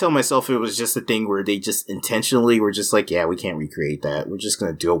I can't tell myself if it was just a thing where they just intentionally were just like, yeah, we can't recreate that. We're just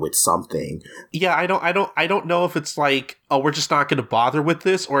going to deal with something. Yeah, I don't know if it's like, oh, we're just not going to bother with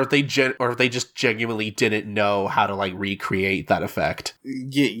this, or if they just genuinely didn't know how to like recreate that effect.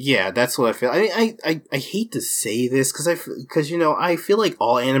 Yeah, that's what I feel. I hate to say this because you know, I feel like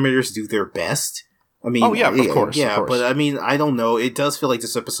all animators do their best. I mean, oh yeah, of course. But I mean, I don't know. It does feel like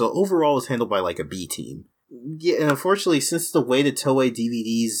this episode overall is handled by like a B team. Yeah, and unfortunately, since the way the Toei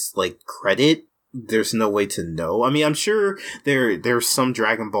DVDs like credit, there's no way to know. I mean, I'm sure there's some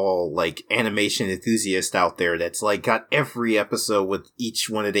Dragon Ball like animation enthusiast out there that's like got every episode with each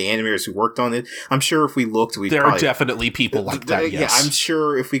one of the animators who worked on it. I'm sure if we looked, there are definitely people like that. Yes. Yeah, I'm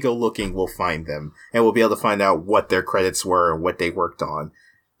sure if we go looking, we'll find them and we'll be able to find out what their credits were and what they worked on.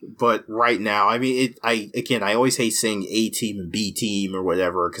 But right now, I mean, I always hate saying A team and B team or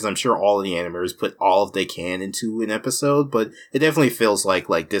whatever, because I'm sure all of the animators put all of they can into an episode, but it definitely feels like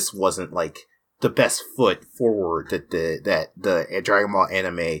this wasn't like the best foot forward that the Dragon Ball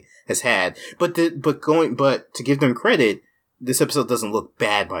anime has had. But to give them credit, this episode doesn't look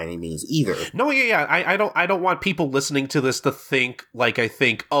bad by any means either. No, yeah. I don't want people listening to this to think like I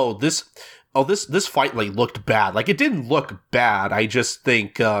think, this fight like looked bad. Like, it didn't look bad. I just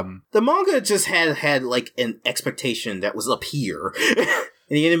think the manga just had like an expectation that was up here.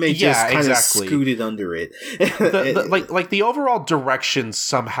 And the anime just kind of scooted under it. the overall direction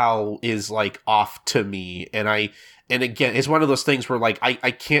somehow is like off to me, and again, it's one of those things where like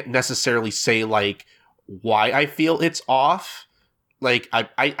I can't necessarily say like why I feel it's off. Like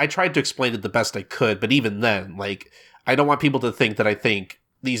I tried to explain it the best I could, but even then, like, I don't want people to think that I think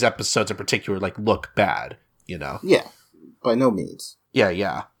these episodes in particular like look bad, you know? Yeah, by no means.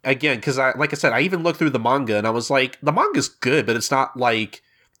 Yeah. Again, because like I said, I even looked through the manga and I was like, the manga's good, but it's not like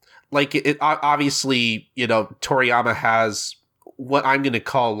it obviously, you know, Toriyama has what I'm going to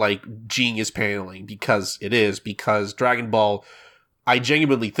call like genius paneling because Dragon Ball, I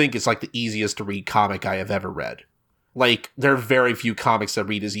genuinely think it's like the easiest to read comic I have ever read. Like, there are very few comics that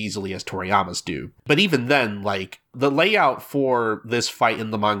read as easily as Toriyama's do. But even then, like, the layout for this fight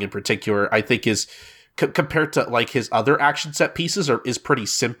in the manga in particular, I think is, compared to, like, his other action set pieces, is pretty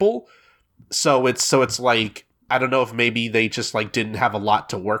simple. So it's like, I don't know if maybe they just, like, didn't have a lot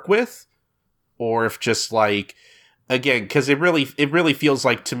to work with. Or if just, like, again, because it really feels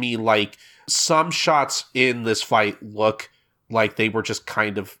like, to me, like, some shots in this fight look like they were just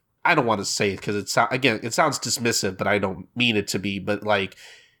kind of, I don't want to say it because it sounds dismissive, but I don't mean it to be. But like,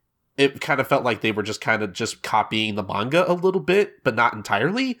 it kind of felt like they were just kind of just copying the manga a little bit, but not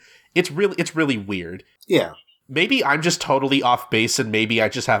entirely. It's really weird. Yeah. Maybe I'm just totally off base, and maybe I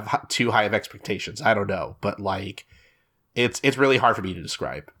just have too high of expectations. I don't know, but like, it's really hard for me to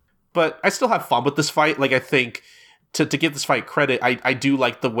describe. But I still have fun with this fight. Like, I think to give this fight credit, I do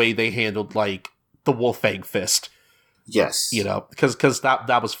like the way they handled like the Wolf Fang Fist. Yes, you know, because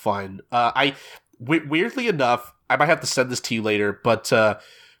that was fun. weirdly enough, I might have to send this to you later, but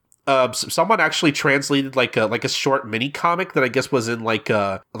someone actually translated like a short mini comic that I guess was in like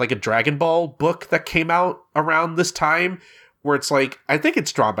a Dragon Ball book that came out around this time, where it's like, I think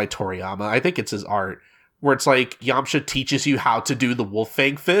it's drawn by Toriyama, I think it's his art, where it's like Yamcha teaches you how to do the Wolf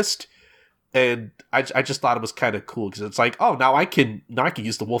Fang Fist, and I just thought it was kind of cool because it's like, oh, now I can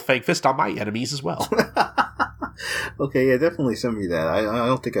use the Wolf Fang Fist on my enemies as well. Okay, yeah, definitely send me that. I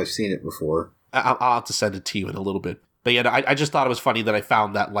don't think I've seen it before. I'll have to send it to you in a little bit. But yeah, I just thought it was funny that I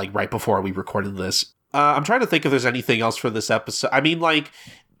found that like right before we recorded this. I'm trying to think if there's anything else for this episode. I mean, like,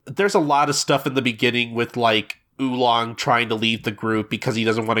 there's a lot of stuff in the beginning with like Oolong trying to leave the group because he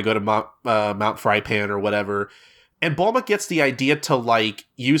doesn't want to go to Mount Frypan or whatever. And Bulma gets the idea to like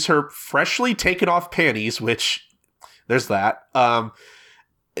use her freshly taken off panties, which there's that.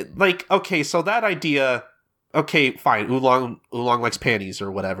 Like, okay, so that idea, okay, fine. Oolong likes panties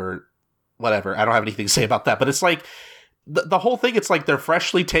or whatever. Whatever. I don't have anything to say about that, but it's like the whole thing, it's like they're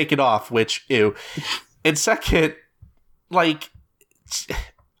freshly taken off, which, ew. And second, like,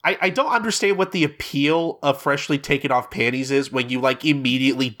 I don't understand what the appeal of freshly taken off panties is when you, like,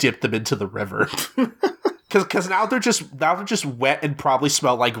 immediately dip them into the river. Because now they're just wet and probably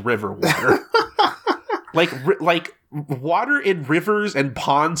smell like river water. like water in rivers and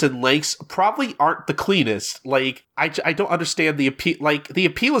ponds and lakes probably aren't the cleanest. Like, I don't understand the appeal. Like, the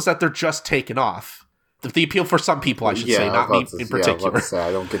appeal is that they're just taken off. The appeal for some people, I should say, not me in particular.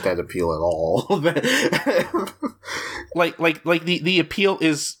 I don't get that appeal at all. like the appeal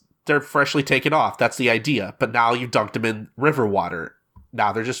is they're freshly taken off. That's the idea. But now you've dunked them in river water.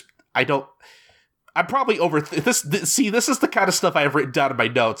 Now they're just, I'm probably this. See, this is the kind of stuff I have written down in my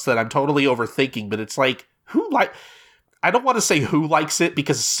notes that I'm totally overthinking. But it's like, I don't want to say who likes it,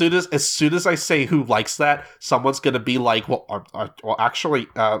 because as soon as I say who likes that, someone's going to be like, well, actually,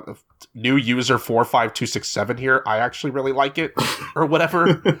 new user 45267 here, I actually really like it, or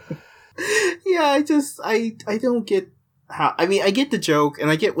whatever. Yeah, I don't get how. I mean, I get the joke and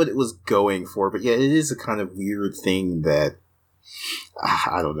I get what it was going for, but yeah, it is a kind of weird thing that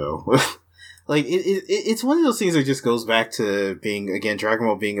I don't know. Like, it's one of those things that just goes back to being, again, Dragon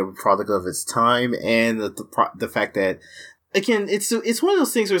Ball being a product of its time, and the fact that, again, it's one of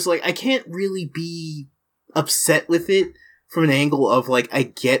those things where it's like, I can't really be upset with it from an angle of, like, I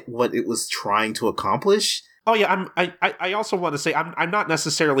get what it was trying to accomplish. Oh yeah, I also want to say I'm not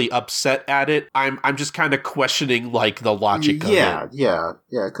necessarily upset at it. I'm just kind of questioning, like, the logic of it. Yeah,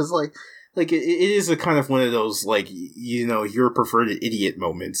 because like, it is a kind of one of those, like, you know, your preferred idiot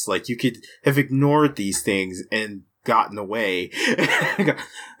moments. Like, you could have ignored these things and gotten away.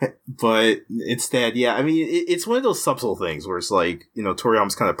 But instead, yeah, I mean, it's one of those subtle things where it's like, you know,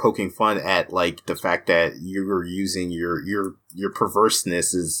 Toriyama's kind of poking fun at, like, the fact that you're using your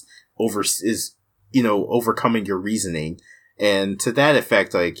perverseness is you know, overcoming your reasoning. And to that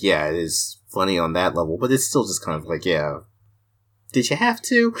effect, like, yeah, it is funny on that level, but it's still just kind of like, yeah, did you have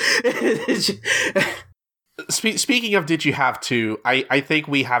to? Speaking of did you have to, I think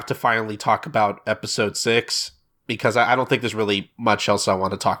we have to finally talk about episode 6, because I don't think there's really much else I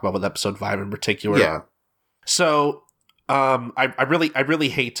want to talk about with episode 5 in particular. Yeah. So, I really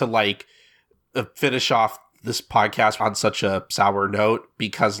hate to, like, finish off this podcast on such a sour note,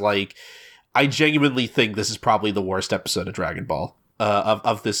 because, like, I genuinely think this is probably the worst episode of Dragon Ball.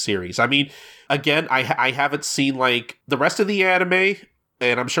 Of this series. I mean, again, I haven't seen, like, the rest of the anime,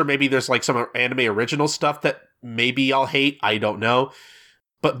 and I'm sure maybe there's, like, some anime original stuff that maybe I'll hate. I don't know.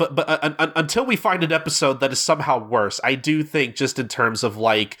 But until we find an episode that is somehow worse, I do think, just in terms of,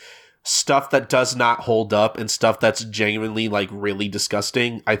 like, stuff that does not hold up and stuff that's genuinely, like, really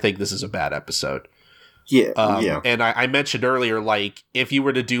disgusting, I think this is a bad episode. Yeah. And I mentioned earlier, like, if you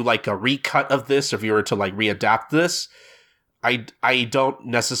were to do, like, a recut of this, or if you were to, like, readapt this, I don't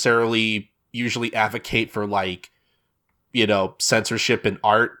necessarily usually advocate for, like, you know, censorship in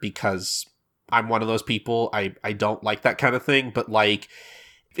art, because I'm one of those people. I don't like that kind of thing. But, like,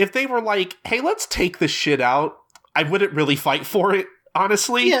 if they were like, hey, let's take this shit out, I wouldn't really fight for it,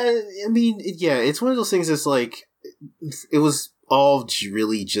 honestly. Yeah, I mean, yeah, it's one of those things that's like, it was all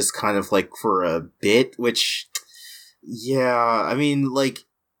really just kind of like for a bit, which, yeah, I mean, like,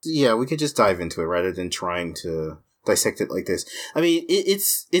 yeah, we could just dive into it rather than trying to dissect it like this. I mean,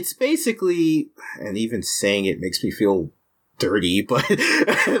 it's basically, and even saying it makes me feel dirty, but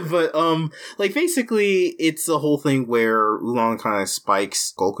like, basically it's the whole thing where Oolong kind of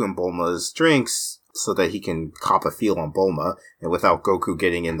spikes Goku and Bulma's drinks so that he can cop a feel on Bulma and without Goku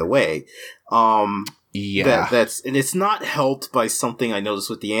getting in the way. Yeah. And it's not helped by something I noticed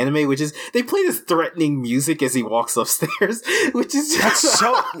with the anime, which is they play this threatening music as he walks upstairs, which is just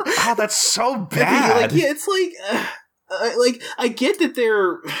that's so bad. It's like I get that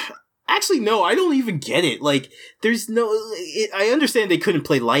they're actually no, I don't even get it. Like there's no, I understand they couldn't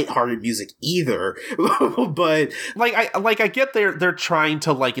play lighthearted music either, but I get they're trying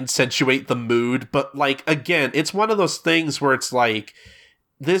to like accentuate the mood, but like again, it's one of those things where it's like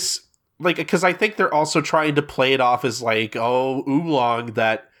this. Like, because I think they're also trying to play it off as like, oh, Oolong,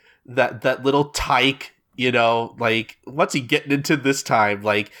 that little tyke, you know, like, what's he getting into this time?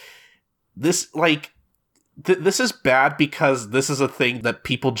 Like, this, like, this is bad because this is a thing that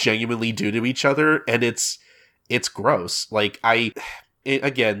people genuinely do to each other, and it's gross. Like,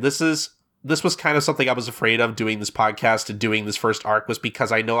 this was kind of something I was afraid of doing this podcast and doing this first arc, was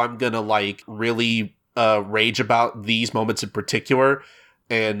because I know I'm gonna, like, really rage about these moments in particular.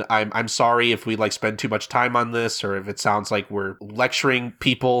 And I'm sorry if we like spend too much time on this, or if it sounds like we're lecturing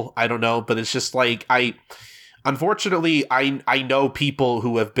people. I don't know, but it's just like unfortunately, I know people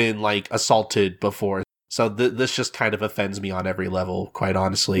who have been like assaulted before, so this just kind of offends me on every level. Quite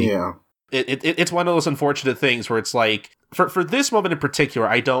honestly, yeah. It's one of those unfortunate things where it's like for this moment in particular,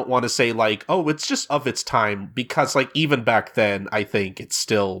 I don't want to say like, oh, it's just of its time, because like even back then, I think it's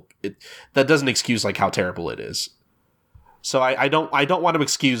still that doesn't excuse like how terrible it is. So I don't want to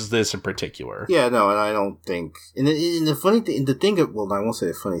excuse this in particular. Yeah, no, and I don't think. And the funny thing, well, I won't say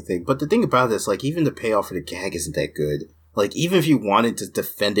the funny thing, but the thing about this, like, even the payoff for the gag isn't that good. Like, even if you wanted to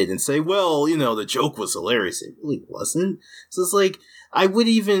defend it and say, well, you know, the joke was hilarious, it really wasn't. So it's like, I would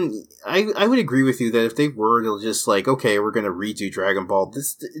agree with you that if they were to just like, okay, we're going to redo Dragon Ball,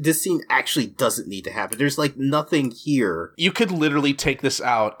 this scene actually doesn't need to happen. There's like nothing here. You could literally take this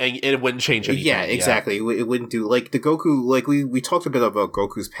out and it wouldn't change anything. Yeah, exactly. It wouldn't do, like, the Goku, like, we talked a bit about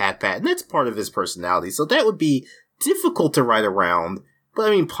Goku's pat, and that's part of his personality. So that would be difficult to write around, but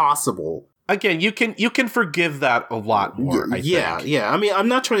I mean, possible. Again, you can forgive that a lot more, I think. Yeah. I mean, I'm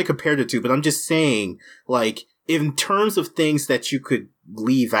not trying to compare the two, but I'm just saying, like, in terms of things that you could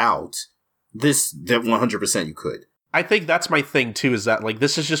leave out, that 100% you could. I think that's my thing too, is that like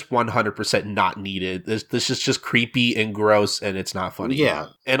this is just 100% not needed. This is just creepy and gross, and it's not funny. Yeah.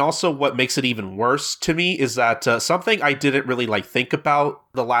 And also what makes it even worse to me is that something I didn't really like think about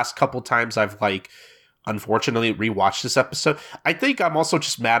the last couple times I've like unfortunately rewatched this episode. I think I'm also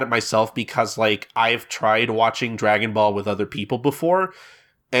just mad at myself because like I've tried watching Dragon Ball with other people before,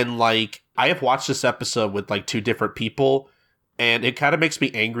 and like I have watched this episode with like two different people, and it kind of makes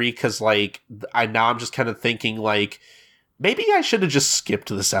me angry because like I'm just kind of thinking like maybe I should have just skipped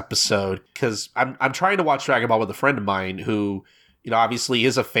this episode, because I'm trying to watch Dragon Ball with a friend of mine who, you know, obviously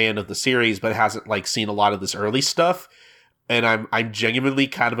is a fan of the series but hasn't like seen a lot of this early stuff, and I'm genuinely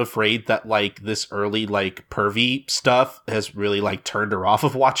kind of afraid that like this early like pervy stuff has really like turned her off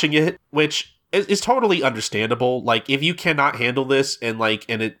of watching it, which is totally understandable. Like, if you cannot handle this and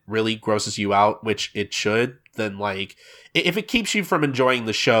it really grosses you out, which it should, then like if it keeps you from enjoying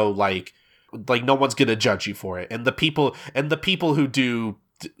the show, like no one's gonna judge you for it, and the people who do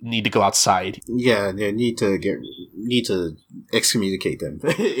need to go outside. Yeah, they need to excommunicate them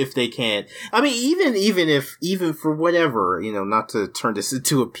if they can't. I mean, even for whatever, you know, not to turn this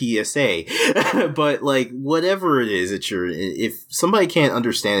into a PSA, but like whatever it is that if somebody can't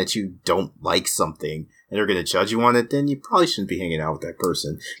understand that you don't like something and they're going to judge you on it, then you probably shouldn't be hanging out with that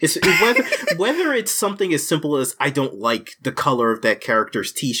person. Whether it's something as simple as I don't like the color of that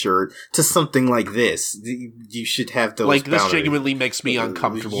character's t-shirt to something like this, you should have those like boundaries. This genuinely makes me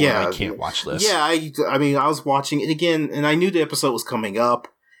uncomfortable. Yeah, and I can't watch this. Yeah, I mean, I was watching it again, and I knew the episode was coming up.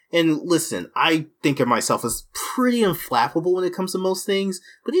 And listen, I think of myself as pretty unflappable when it comes to most things,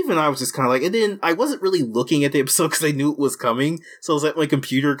 but even I was just kind of like, and then I wasn't really looking at the episode because I knew it was coming, so I was at my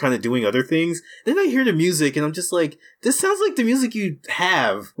computer kind of doing other things. Then I hear the music, and I'm just like, this sounds like the music you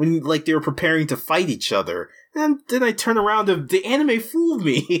have when like they were preparing to fight each other. And then I turn around, the anime fooled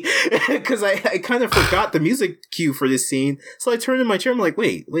me, because I kind of forgot the music cue for this scene. So I turned in my chair, I'm like,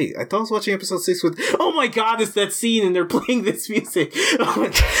 wait, I thought I was watching episode 6 with, oh my god, it's that scene, and they're playing this music.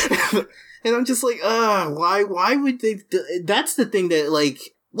 And I'm just like, why would they, that's the thing that,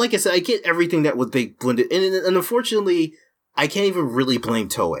 like I said, I get everything that they blended, and unfortunately, I can't even really blame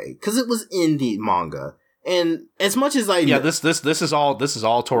Toei, because it was in the manga. And as much as I this is all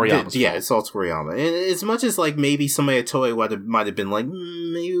Toriyama's yeah, fault. it's all Toriyama. And as much as like maybe somebody at Toei might have been like,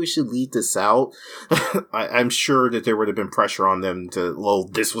 maybe we should leave this out. I'm sure that there would have been pressure on them to, well,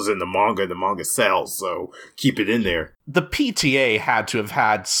 this was in the manga sells, so keep it in there. The PTA had to have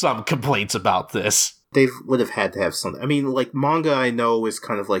had some complaints about this. They would have had to have something. I mean, like, manga I know is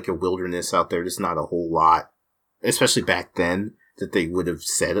kind of like a wilderness out there. There's not a whole lot, especially back then, that they would have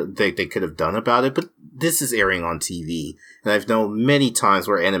said they could have done about it. But this is airing on TV, and I've known many times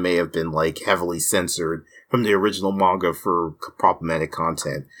where anime have been like heavily censored from the original manga for problematic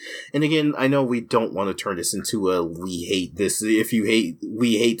content. And again, I know we don't want to turn this into a we hate this.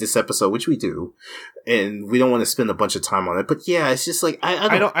 We hate this episode, which we do, and we don't want to spend a bunch of time on it. But yeah, it's just like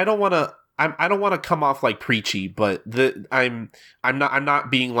I don't want to. I don't want to come off like preachy, but I'm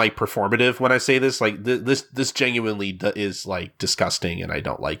not being like performative when I say this. Like this genuinely is like disgusting, and I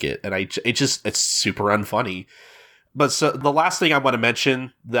don't like it, and it's super unfunny. But so the last thing I want to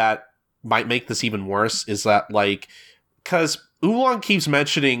mention that might make this even worse is that, like, because Oolong keeps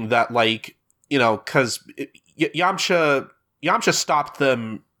mentioning that, like, you know, because Yamcha stopped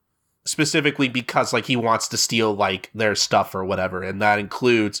them specifically because, like, he wants to steal like their stuff or whatever, and that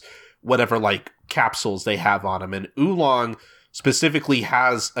includes whatever, like, capsules they have on him. And Oolong specifically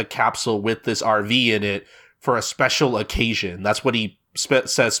has a capsule with this RV in it for a special occasion. That's what he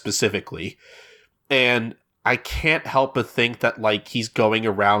says specifically. And I can't help but think that, like, he's going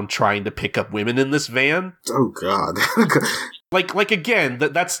around trying to pick up women in this van. Oh, God. like again,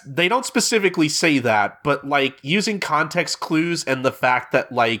 that's they don't specifically say that, but, like, using context clues and the fact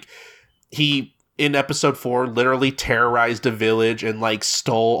that, like, he in episode 4 literally terrorized a village and, like,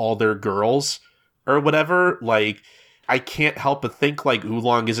 stole all their girls or whatever, like, I can't help but think, like,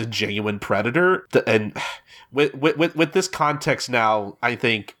 Oolong is a genuine predator. And with this context now, I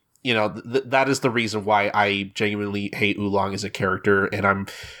think, you know, that is the reason why I genuinely hate Oolong as a character, and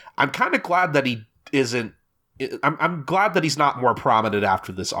I'm kind of glad that he isn't. I'm glad that he's not more prominent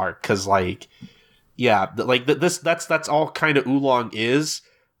after this arc, because, like, yeah, like that's all kind of Oolong is.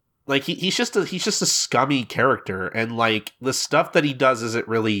 Like, he's just a scummy character, and, like, the stuff that he does isn't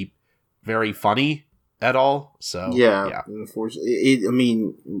really very funny at all. So yeah. Unfortunately,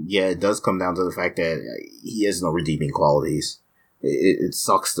 it does come down to the fact that he has no redeeming qualities. It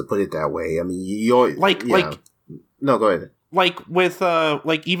sucks to put it that way. I mean, no, go ahead. Like with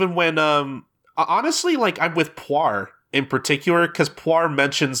like even when honestly, like, I'm with Puar in particular, because Puar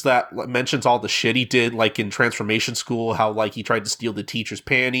mentions all the shit he did, like, in Transformation School, how, like, he tried to steal the teacher's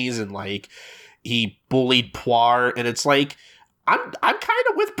panties and, like, he bullied Puar, and it's like, I'm kind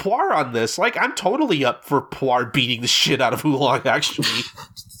of with Puar on this. Like, I'm totally up for Puar beating the shit out of Oolong, actually.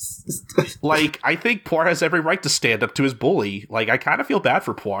 Like, I think Puar has every right to stand up to his bully. Like, I kind of feel bad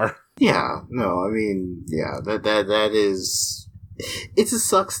for Puar. Yeah, no, I mean, yeah, that is, it just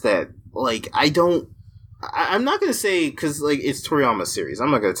sucks that, like, I'm not going to say, because, like, it's Toriyama's series.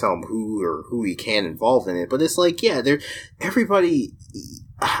 I'm not going to tell him who he can involve in it, but it's like, yeah, everybody,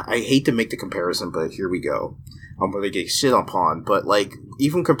 I hate to make the comparison, but here we go. I'm going to get shit upon, but, like,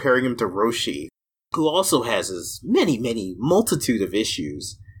 even comparing him to Roshi, who also has his many multitude of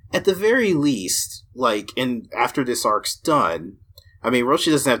issues, at the very least, like, and after this arc's done, I mean, Roshi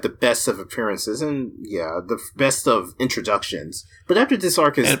doesn't have the best of appearances, and yeah, the best of introductions. But after this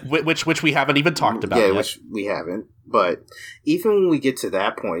arc is... Which we haven't even talked about yet. Which we haven't. But even when we get to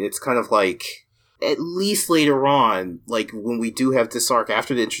that point, it's kind of like, at least later on, like, when we do have this arc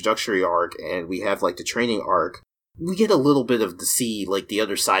after the introductory arc, and we have, like, the training arc, we get a little bit of the the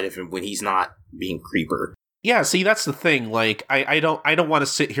other side of him when he's not being creeper. Yeah, see, that's the thing. Like, I don't want to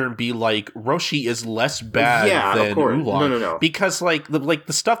sit here and be like, Roshi is less bad than Oolong. No. Because, like the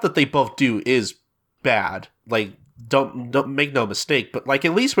stuff that they both do is bad. Like, don't make no mistake. But, like,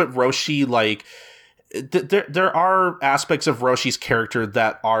 at least with Roshi, like, there are aspects of Roshi's character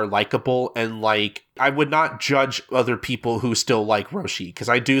that are likable, and, like, I would not judge other people who still like Roshi, because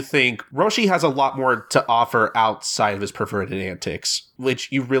I do think Roshi has a lot more to offer outside of his perverted antics, which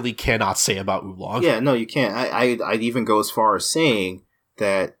you really cannot say about Oolong. Yeah, no, you can't. I'd even go as far as saying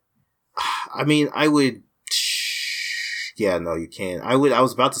that, I mean, I would... Yeah, no, you can't. I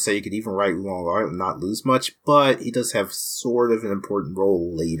was about to say you could even write Oolong art and not lose much, but he does have sort of an important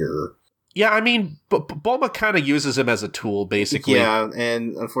role later. Yeah, I mean, Bulma kind of uses him as a tool, basically. Yeah,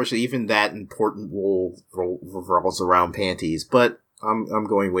 and unfortunately, even that important role revolves around panties. But I'm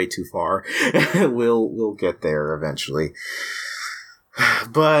going way too far. We'll get there eventually.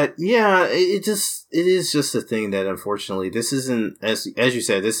 But yeah, it is just a thing that unfortunately this isn't, as you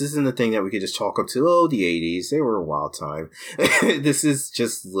said, this isn't a thing that we could just chalk up to, oh, the 80s, they were a wild time. This is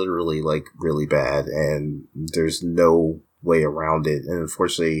just literally like really bad, and there's no way around it. And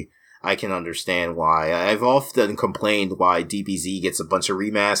unfortunately, I can understand why. I've often complained why DBZ gets a bunch of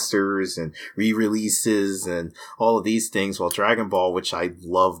remasters and re-releases and all of these things, while Dragon Ball, which I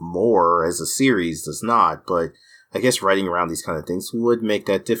love more as a series, does not. But I guess writing around these kind of things would make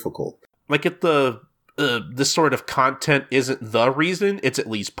that difficult. Like, if this sort of content isn't the reason, it's at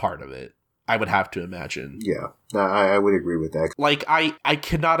least part of it, I would have to imagine. Yeah, I would agree with that. Like, I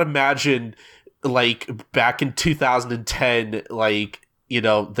cannot imagine, like, back in 2010, like, you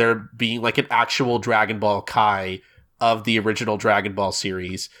know, there being, like, an actual Dragon Ball Kai of the original Dragon Ball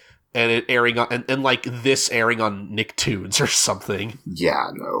series, and it airing on, and like, this airing on Nicktoons or something.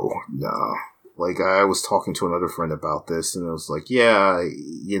 Yeah, no. Like, I was talking to another friend about this, and it was like, yeah,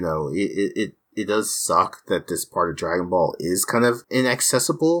 you know, it does suck that this part of Dragon Ball is kind of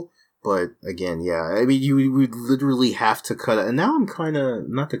inaccessible, but again, yeah, I mean, you would literally have to cut it, and now I'm kind of,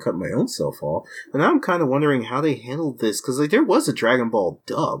 not to cut my own self off, but now I'm kind of wondering how they handled this, because, like, there was a Dragon Ball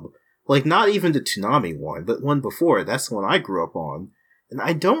dub, like, not even the Toonami one, but one before it, that's the one I grew up on, and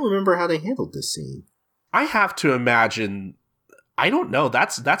I don't remember how they handled this scene. I have to imagine, I don't know.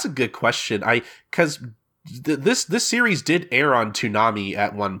 That's a good question. Because this series did air on Toonami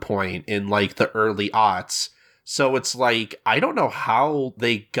at one point in like the early aughts. So it's like, I don't know how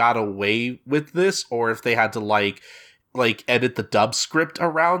they got away with this, or if they had to like edit the dub script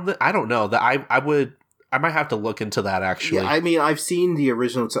around it. I don't know. That I might have to look into that, actually. Yeah, I mean, I've seen the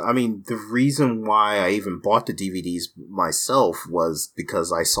original. The reason why I even bought the DVDs myself was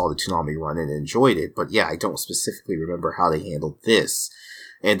because I saw the Toonami run and enjoyed it. But yeah, I don't specifically remember how they handled this.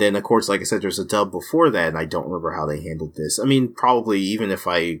 And then, of course, like I said, there's a dub before that, and I don't remember how they handled this. I mean, probably even if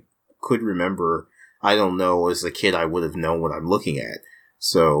I could remember, I don't know, as a kid, I would have known what I'm looking at.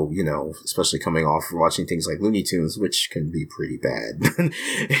 So, you know, especially coming off from watching things like Looney Tunes, which can be pretty bad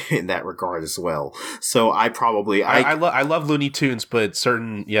in that regard as well. So I love Looney Tunes, but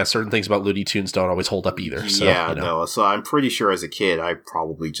certain things about Looney Tunes don't always hold up either. So, yeah, you know. No. So I'm pretty sure as a kid, I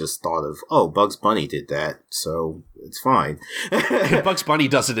probably just thought of, oh, Bugs Bunny did that, so it's fine. If Bugs Bunny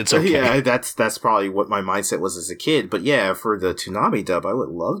does it, it's okay. Yeah, that's probably what my mindset was as a kid. But yeah, for the Toonami dub, I would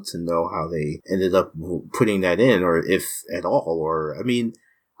love to know how they ended up putting that in, or if at all. Or, I mean,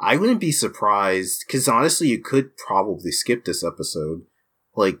 I wouldn't be surprised, because honestly, you could probably skip this episode.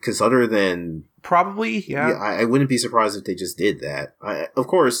 Like, because other than... Probably, yeah. I wouldn't be surprised if they just did that. Of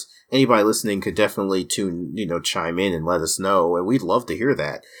course, anybody listening could definitely chime in and let us know, and we'd love to hear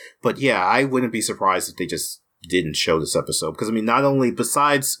that. But yeah, I wouldn't be surprised if they just didn't show this episode. Because, I mean, not only,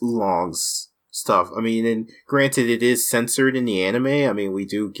 besides Oolong's stuff, I mean, and granted, it is censored in the anime. I mean, we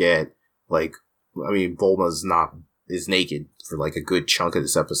do get, like, I mean, Bulma's is naked for like a good chunk of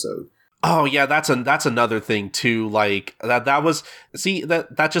this episode. Oh yeah, that's another thing too. Like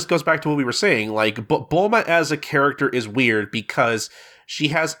that just goes back to what we were saying. Like, Bulma as a character is weird because she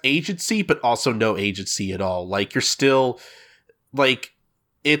has agency, but also no agency at all. Like, you're still like,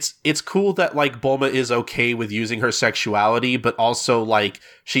 it's cool that like Bulma is okay with using her sexuality, but also like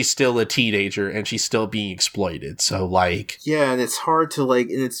she's still a teenager and she's still being exploited. So like, yeah, and it's hard to like,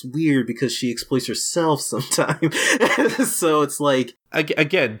 and it's weird because she exploits herself sometimes. So it's like,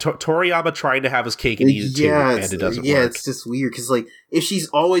 again, Toriyama trying to have his cake and eat it too, and it doesn't work. It's just weird because like, if she's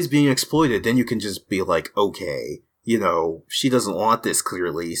always being exploited, then you can just be like, okay, you know, she doesn't want this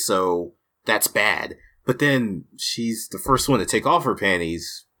clearly, so that's bad. But then she's the first one to take off her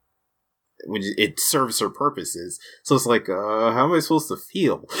panties when it serves her purposes. So it's like, how am I supposed to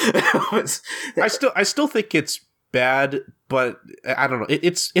feel? I still think it's bad, but I don't know.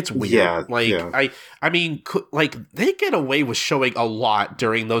 It's weird. Yeah, like, yeah. I mean, like, they get away with showing a lot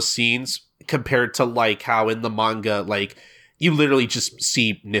during those scenes compared to like how in the manga, like, you literally just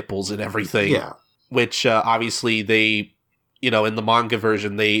see nipples and everything. Yeah. Which obviously they, you know, in the manga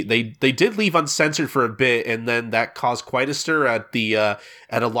version, they did leave uncensored for a bit, and then that caused quite a stir at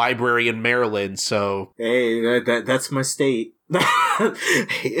a library in Maryland. So hey, that's my state.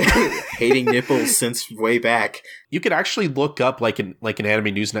 Hating nipples since way back. You could actually look up like an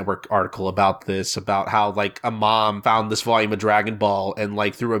Anime News Network article about this, about how like a mom found this volume of Dragon Ball and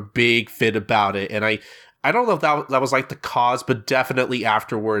like threw a big fit about it, and I don't know if that was like the cause, but definitely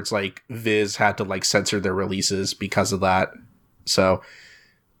afterwards, like Viz had to like censor their releases because of that. So,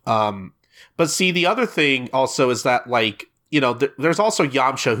 but see, the other thing also is that, like, you know, there's also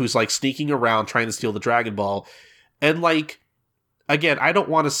Yamcha who's like sneaking around trying to steal the Dragon Ball. And like, again, I don't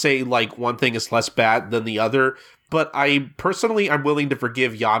want to say like one thing is less bad than the other, but I'm willing to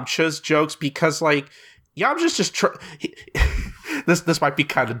forgive Yamcha's jokes because, like, Yamcha's just this might be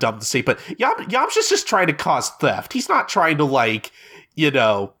kind of dumb to say, but Yamcha's just trying to cause theft. He's not trying to, like, you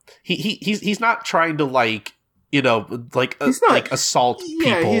know, he's not trying to, like, you know, like, like assault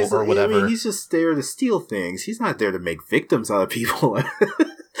people or whatever. I mean, he's just there to steal things. He's not there to make victims out of people.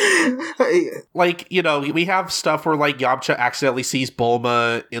 Like, you know, we have stuff where, like, Yamcha accidentally sees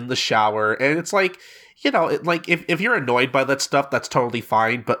Bulma in the shower, and it's like, you know, like, if you're annoyed by that stuff, that's totally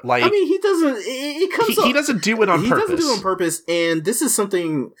fine, but, like... I mean, he doesn't... He doesn't do it on purpose. He doesn't do it on purpose, and this is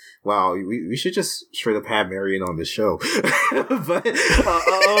something... Wow, we should just straight up have Marion on the show. But,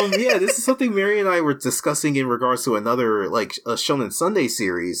 yeah, this is something Mary and I were discussing in regards to another, like, a Shonen Sunday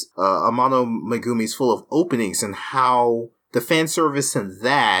series, Amano Megumi's Full of Openings, and how... the fan service in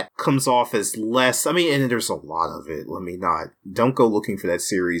that comes off as less. I mean, and there's a lot of it. Don't go looking for that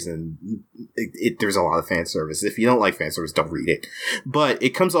series, and there's a lot of fan service. If you don't like fan service, don't read it. But it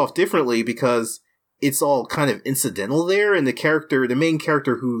comes off differently because it's all kind of incidental there, and the main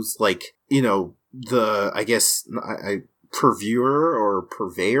character who's, like, you know, purveyor or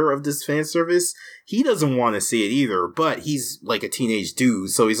purveyor of this fan service, he doesn't want to see it either, but he's like a teenage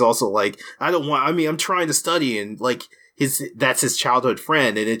dude, so he's also like, I'm trying to study, and, like, that's his childhood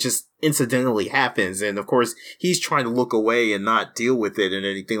friend, and it just incidentally happens, and of course he's trying to look away and not deal with it and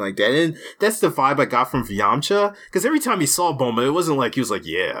anything like that. And that's the vibe I got from Yamcha, because every time he saw Bulma, it wasn't like he was like,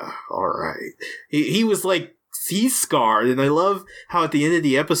 yeah, alright. He was like, he's scarred, and I love how at the end of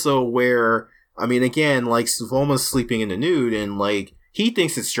the episode where, I mean, again, like, Bulma's sleeping in the nude, and, like, he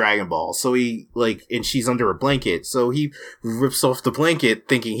thinks it's Dragon Ball, so he, like, and she's under a blanket, so he rips off the blanket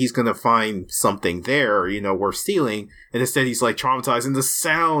thinking he's gonna find something there, you know, worth stealing, and instead he's, like, traumatized, and the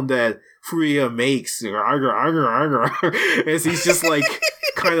sound that Furia makes, as he's just, like,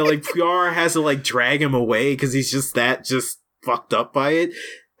 kind of, like, Puar has to, like, drag him away, because he's just fucked up by it.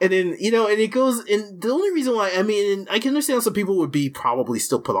 And then, you know, and it goes, and the only reason why, I mean, I can understand some people would be probably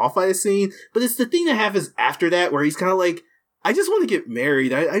still put off by the scene, but it's the thing that happens after that, where he's kind of like, I just want to get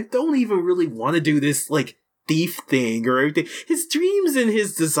married. I don't even really want to do this, like, thief thing or everything. His dreams and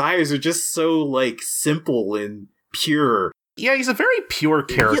his desires are just so, like, simple and pure. Yeah, he's a very pure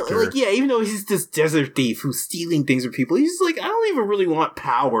character. Even though he's this desert thief who's stealing things from people, he's like, I don't even really want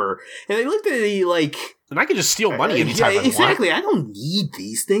power. And I looked at it, like... And I can just steal money anytime I want. Exactly. I don't need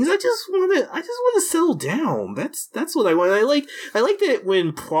these things. I just want to settle down. That's what I want. I like that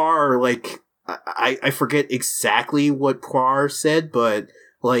when Puar, like... I forget exactly what Puar said, but,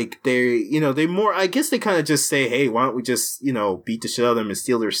 like, I guess they kind of just say, hey, why don't we just, you know, beat the shit out of them and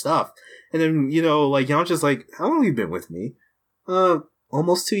steal their stuff? And then, you know, like, Yamcha's like, how long have you been with me?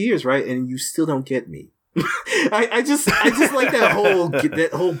 Almost 2 years, right? And you still don't get me. I just like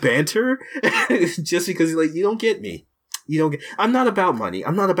that whole banter, just because he's like, you don't get me. I'm not about money.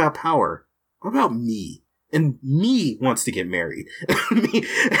 I'm not about power. I'm about me. And me wants to get married.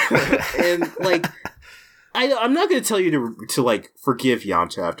 And, like, I'm not going to tell you to like forgive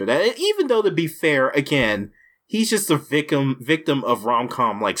Yamcha after that. Even though, to be fair, again, he's just a victim of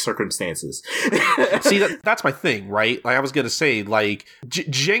rom-com like circumstances. See, that's my thing, right? Like I was gonna say, like,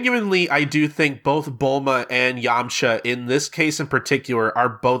 genuinely, I do think both Bulma and Yamcha, in this case in particular, are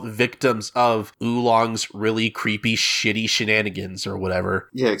both victims of Oolong's really creepy, shitty shenanigans or whatever.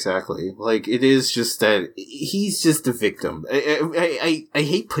 Yeah, exactly. Like, it is just that he's just a victim. I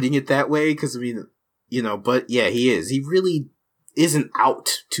hate putting it that way because, I mean, you know, but yeah, he is. He really isn't out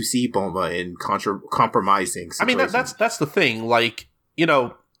to see Bulma in compromising situations. I mean, that's the thing. Like, you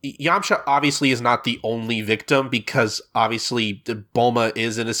know, Yamcha obviously is not the only victim, because obviously Bulma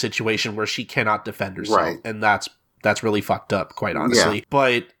is in a situation where she cannot defend herself, right. And that's really fucked up, quite honestly. Yeah.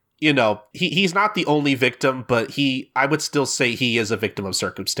 But, you know, he's not the only victim, but I would still say he is a victim of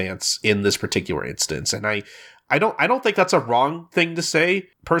circumstance in this particular instance, and I don't think that's a wrong thing to say,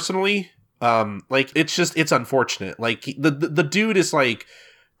 personally. Like, it's unfortunate. Like, the dude is, like,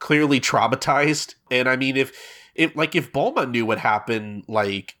 clearly traumatized, and I mean, if Bulma knew what happened,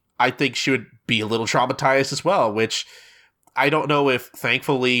 like, I think she would be a little traumatized as well, which I don't know if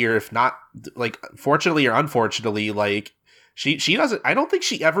thankfully or if not, like, fortunately or unfortunately, like, she doesn't, I don't think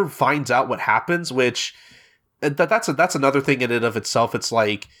she ever finds out what happens, which that's another thing in and of itself. It's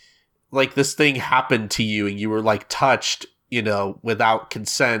like this thing happened to you and you were, like, touched, you know, without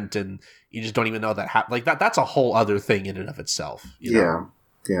consent, and you just don't even know that happened. Like, that's a whole other thing in and of itself. You know?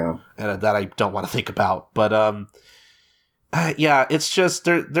 Yeah. And that I don't want to think about. But, yeah, it's just,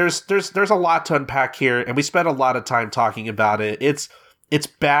 there's a lot to unpack here, and we spent a lot of time talking about it. It's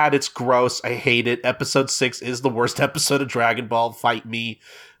bad, it's gross, I hate it. Episode 6 is the worst episode of Dragon Ball, fight me.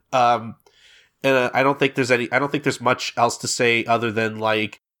 And I don't think there's much else to say other than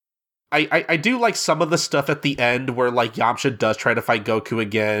like I do like some of the stuff at the end where like Yamcha does try to fight Goku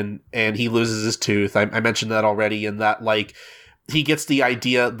again and he loses his tooth. I mentioned that already, and that like he gets the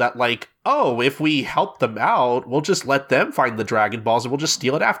idea that like, oh, if we help them out, we'll just let them find the Dragon Balls and we'll just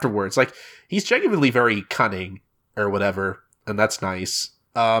steal it afterwards. Like he's genuinely very cunning or whatever, and that's nice.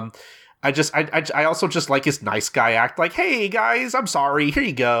 I also just like his nice guy act, like, hey guys, I'm sorry, here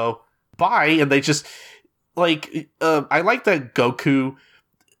you go, bye. And they just like I like that Goku,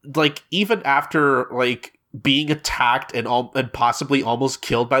 like, even after like being attacked and possibly almost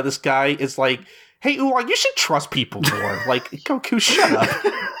killed by this guy, is like, hey Oolong, you should trust people more. Like, Goku, shut up.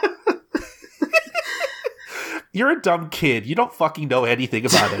 You're a dumb kid. You don't fucking know anything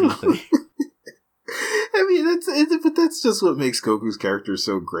about anything. I mean, but that's just what makes Goku's character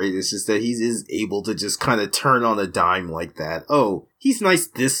so great. It's just that he is able to just kind of turn on a dime like that. Oh, he's nice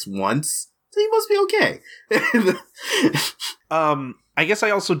this once, so he must be okay. I guess I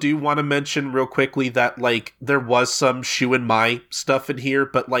also do want to mention real quickly that, like, there was some Shu and Mai stuff in here,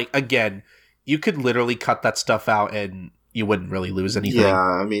 but, like, again, you could literally cut that stuff out and you wouldn't really lose anything. Yeah,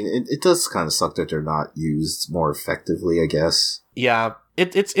 I mean, it does kind of suck that they're not used more effectively, I guess. Yeah,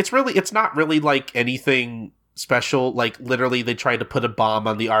 it's not really, like, anything special. Like, literally, they tried to put a bomb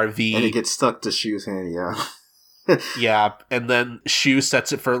on the RV. And it gets stuck to Shu's hand, yeah. Yeah, and then Shu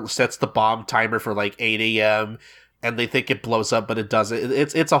sets the bomb timer for, like, 8 a.m., and they think it blows up, but it doesn't.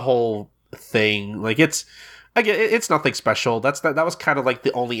 It's a whole thing. Like, it's nothing special. That was kind of like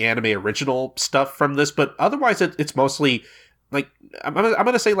the only anime original stuff from this, but otherwise it's mostly like I'm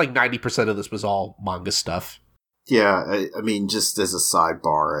gonna say like 90% of this was all manga stuff. Yeah, I mean, just as a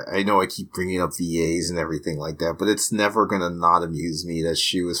sidebar, I know I keep bringing up VAs and everything like that, but it's never gonna not amuse me that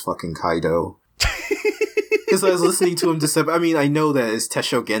Shu is fucking Kaido. Because I was listening to him I mean, I know that it's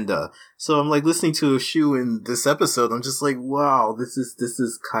Tesho Genda, so I'm like listening to Shu in this episode. I'm just like, wow, this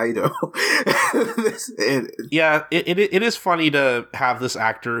is Kaido. Yeah, it is funny to have this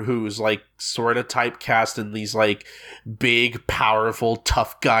actor who's like sort of typecast in these like big, powerful,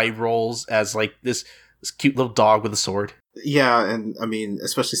 tough guy roles as like this cute little dog with a sword. Yeah, and I mean,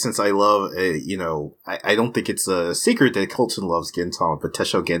 especially since I love, I don't think it's a secret that Colton loves Gintama, but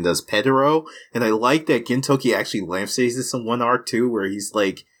Tesho Genda's Pedro, and I like that Gintoki actually lampshades this in one arc too, where he's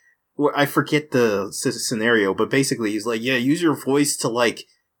like, I forget the scenario, but basically he's like, yeah, use your voice to like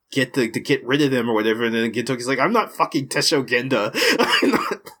get rid of them or whatever, and then Gintoki's like, I'm not fucking Tesho Genda.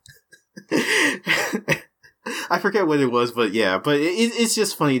 I forget what it was, but yeah, but it's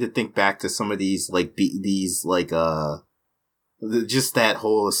just funny to think back to some of these just that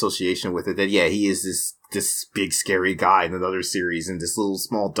whole association with it, that yeah, he is this big scary guy in another series, and this little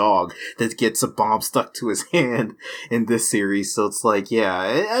small dog that gets a bomb stuck to his hand in this series. So it's like,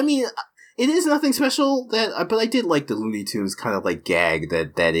 yeah, I mean, it is nothing special, but I did like the Looney Tunes kind of like gag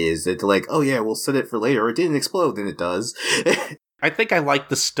that is like, oh yeah, we'll set it for later, or it didn't explode, and it does. I think I like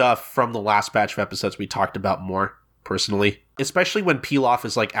the stuff from the last batch of episodes we talked about more, personally. Especially when Pilaf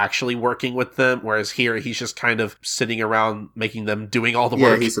is, like, actually working with them, whereas here, he's just kind of sitting around making them doing all the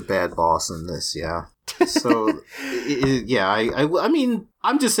work. Yeah, he's a bad boss in this, yeah. So, I mean,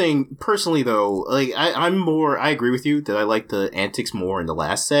 I'm just saying, personally, though, like, I agree with you that I like the antics more in the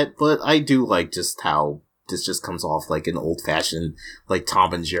last set, but I do like just how this just comes off like an old-fashioned, like,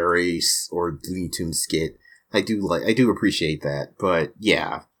 Tom and Jerry or Looney Tunes skit. I do appreciate that, but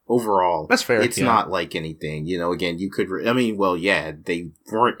yeah, overall, that's fair. It's not like anything, again, you could, they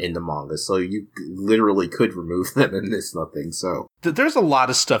weren't in the manga, so you literally could remove them and it's nothing, so. There's a lot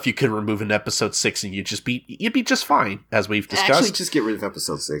of stuff you could remove in episode 6 and you'd be just fine, as we've discussed. Actually, just get rid of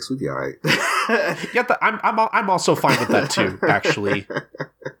episode 6, we'd be alright. Yeah, I'm also fine with that too, actually.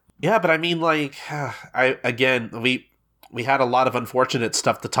 Yeah, but I mean, like, we had a lot of unfortunate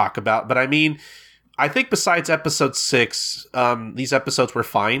stuff to talk about, but I mean, I think besides episode 6, these episodes were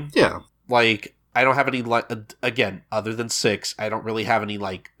fine. Yeah. Like, I don't have any, again, other than 6, I don't really have any,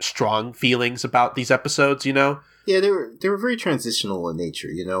 like, strong feelings about these episodes, Yeah, they were very transitional in nature,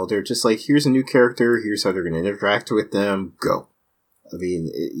 They're just like, here's a new character, here's how they're going to interact with them, go. I mean,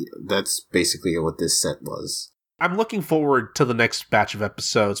 that's basically what this set was. I'm looking forward to the next batch of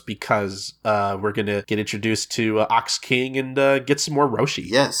episodes because we're going to get introduced to Ox King and get some more Roshi.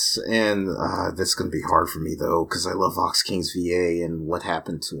 Yes, and that's going to be hard for me, though, because I love Ox King's VA and what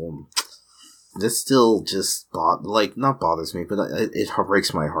happened to him. This still just, not bothers me, but it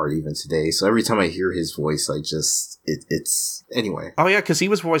breaks my heart even today. So every time I hear his voice, it's anyway. Oh, yeah, because he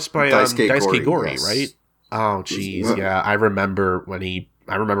was voiced by Daisuke Gori, yes. Right? Oh, jeez, yeah. I remember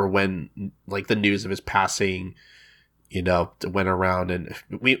when like, the news of his passing went around, and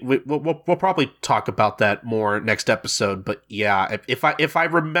we'll probably talk about that more next episode. But yeah, if I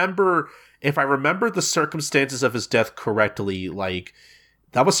remember the circumstances of his death correctly, like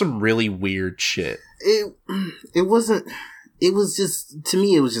that was some really weird shit. It wasn't. It was just, to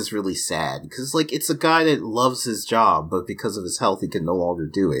me, it was just really sad because like it's a guy that loves his job, but because of his health, he can no longer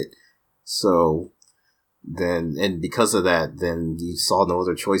do it. So then, and because of that, then he saw no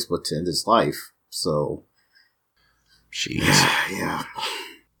other choice but to end his life. So. Jeez. Yeah.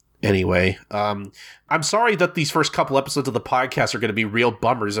 Anyway, I'm sorry that these first couple episodes of the podcast are going to be real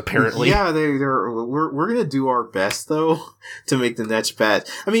bummers, apparently. Yeah, we're going to do our best, though, to make the next batch.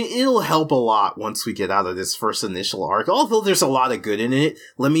 I mean, it'll help a lot once we get out of this first initial arc. Although there's a lot of good in it,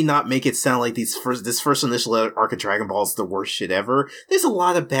 let me not make it sound like this first initial arc of Dragon Ball is the worst shit ever. There's a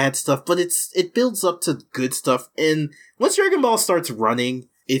lot of bad stuff, but it builds up to good stuff. And once Dragon Ball starts running,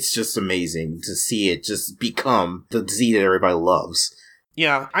 it's just amazing to see it just become the Z that everybody loves.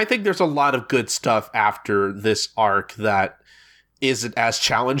 Yeah, I think there's a lot of good stuff after this arc that isn't as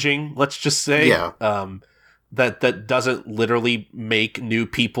challenging, let's just say. Yeah. That doesn't literally make new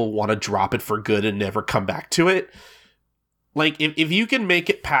people want to drop it for good and never come back to it. Like, if you can make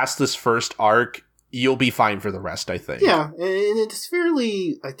it past this first arc, you'll be fine for the rest, I think. Yeah, and it's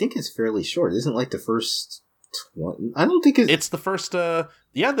I think it's fairly short. It isn't like the first 20. I don't think it's the first,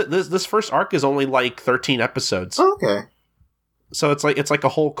 this first arc is only like 13 episodes. Oh, okay. So it's like a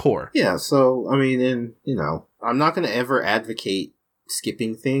whole core. Yeah, so, I mean, and, I'm not going to ever advocate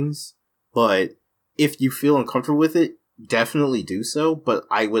skipping things, but if you feel uncomfortable with it, definitely do so, but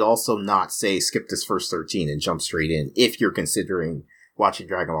I would also not say skip this first 13 and jump straight in if you're considering watching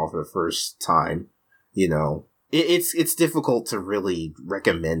Dragon Ball for the first time, It's difficult to really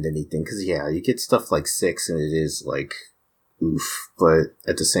recommend anything, because, yeah, you get stuff like 6, and it is, like, oof, but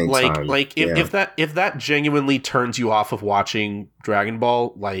at the same time, if that genuinely turns you off of watching Dragon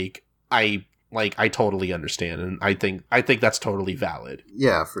Ball, I totally understand, and I think that's totally valid.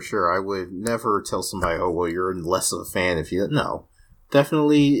 Yeah, for sure. I would never tell somebody, "Oh, well, you're less of a fan if you." No,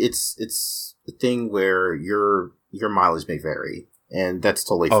 definitely, it's a thing where your mileage may vary, and that's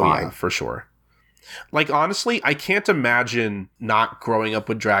totally fine. Yeah, for sure. Like, honestly, I can't imagine not growing up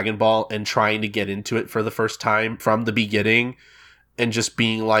with Dragon Ball and trying to get into it for the first time from the beginning and just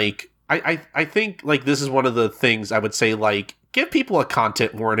being like, I think, like, this is one of the things I would say, like, give people a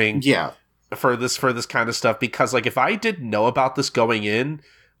content warning for this kind of stuff, because, like, if I didn't know about this going in,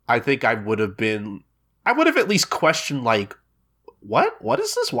 I think I would have at least questioned, like, what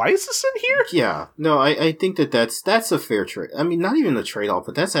is this? Why is this in here? Yeah. No, I think that's a fair trade. I mean, not even a trade-off,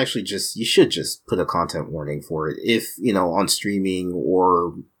 but that's actually just, you should just put a content warning for it. If, on streaming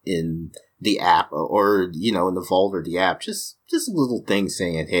or in the app or, in the vault or the app, just a little thing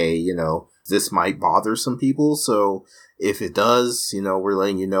saying, hey, this might bother some people. So if it does, we're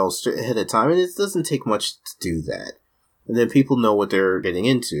letting you know ahead of time. And it doesn't take much to do that. And then people know what they're getting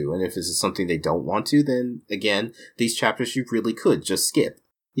into. And if this is something they don't want to, then, again, these chapters you really could just skip.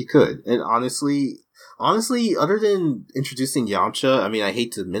 You could. And honestly, other than introducing Yamcha, I mean, I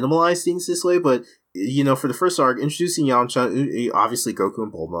hate to minimalize things this way, but, for the first arc, introducing Yamcha, obviously Goku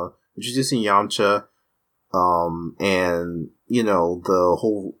and Bulma, introducing Yamcha, and, the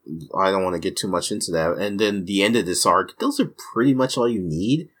whole, I don't want to get too much into that. And then the end of this arc, those are pretty much all you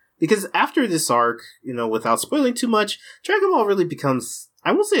need. Because after this arc, without spoiling too much, Dragon Ball really becomes,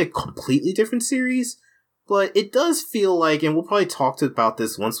 I won't say a completely different series, but it does feel like, and we'll probably talk about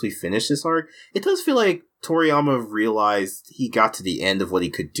this once we finish this arc, it does feel like Toriyama realized he got to the end of what he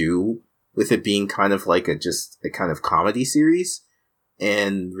could do with it being kind of like just a kind of comedy series,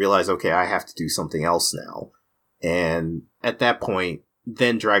 and realized, okay, I have to do something else now. And at that point,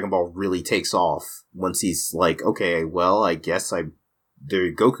 then Dragon Ball really takes off once he's like, okay, well, I guess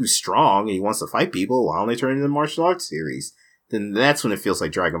Goku's strong and he wants to fight people. Why don't they turn it into a martial arts series? Then that's when it feels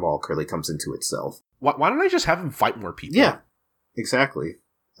like Dragon Ball clearly comes into itself. Why don't I just have him fight more people? Yeah, exactly.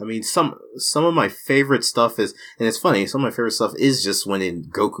 I mean, some of my favorite stuff is, and it's funny, some of my favorite stuff is just when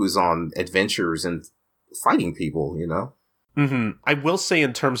Goku's on adventures and fighting people, Mm-hmm. I will say,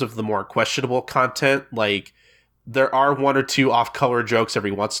 in terms of the more questionable content, like, there are one or two off-color jokes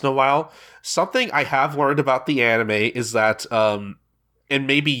every once in a while. Something I have learned about the anime is that, and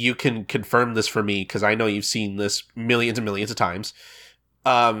maybe you can confirm this for me, because I know you've seen this millions and millions of times.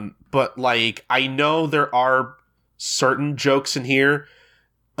 But, like, I know there are certain jokes in here.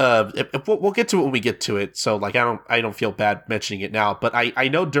 We'll get to it when we get to it. So, like, I don't feel bad mentioning it now. But I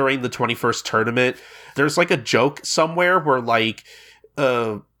know during the 21st tournament, there's, like, a joke somewhere where I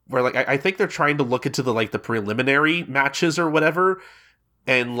think they're trying to look into the preliminary matches or whatever.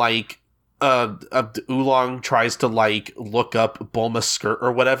 And, like, Oolong tries to like look up Bulma's skirt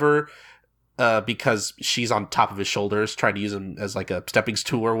or whatever, because she's on top of his shoulders, trying to use him as like a stepping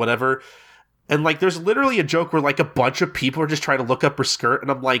stool or whatever. And like, there's literally a joke where like a bunch of people are just trying to look up her skirt,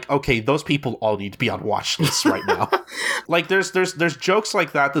 and I'm like, okay, those people all need to be on watch lists right now. Like, there's jokes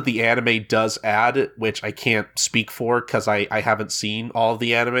like that the anime does add, which I can't speak for because I haven't seen all of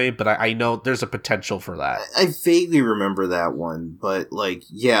the anime, but I know there's a potential for that. I vaguely remember that one, but like,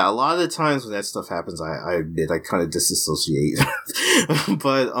 yeah, a lot of the times when that stuff happens, I admit I kind of disassociate.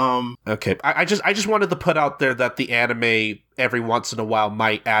 But okay, I just wanted to put out there that the anime every once in a while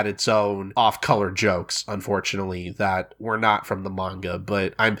might add its own off-color jokes, unfortunately, that were not from the manga.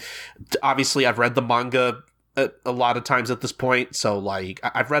 But obviously I've read the manga a lot of times at this point, so like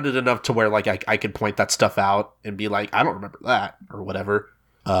I've read it enough to where like I can point that stuff out and be like, I don't remember that or whatever.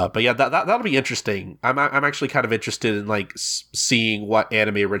 But yeah, that'll be interesting. I'm actually kind of interested in like seeing what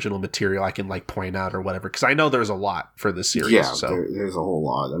anime original material I can like point out or whatever, because I know there's a lot for this series. Yeah, so. there's a whole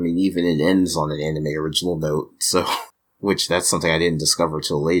lot. I mean, even it ends on an anime original note, so which that's something I didn't discover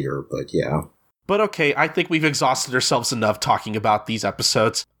till later. But yeah. But okay, I think we've exhausted ourselves enough talking about these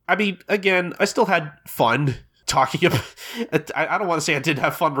episodes. I mean, again, I still had fun talking about. I don't want to say I didn't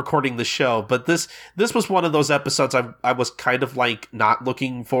have fun recording the show, but this was one of those episodes I was kind of like not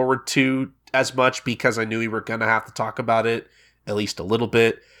looking forward to as much because I knew we were gonna have to talk about it at least a little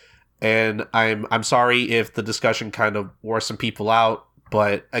bit. And I'm sorry if the discussion kind of wore some people out,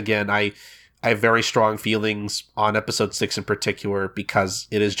 but again, I have very strong feelings on episode 6 in particular because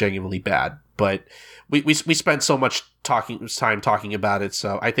it is genuinely bad. But we spent so much time talking about it,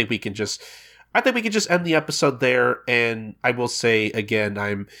 so I think we can just end the episode there. And I will say again,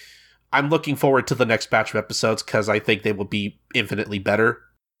 I'm looking forward to the next batch of episodes because I think they will be infinitely better.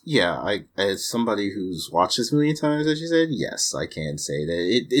 Yeah, as somebody who's watched this a million times, as you said, yes, I can say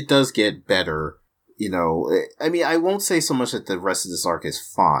that it does get better. You know, I mean, I won't say so much that the rest of this arc is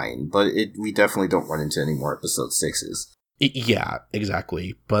fine, but we definitely don't run into any more episode 6s. Yeah,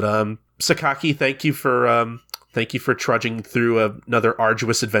 exactly. But Sakaki, thank you for trudging through another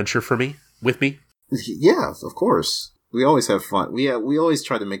arduous adventure with me. Yeah, of course. We always have fun. We always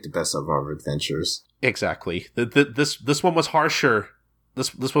try to make the best of our adventures. Exactly. This one was harsher.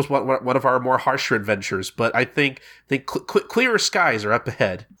 This was one of our more harsher adventures, but I think clearer skies are up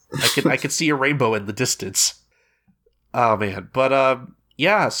ahead. I could see a rainbow in the distance. Oh man, but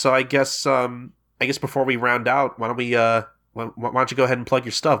yeah. So I guess before we round out, why don't you go ahead and plug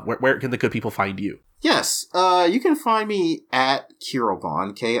your stuff? Where can the good people find you? Yes, you can find me at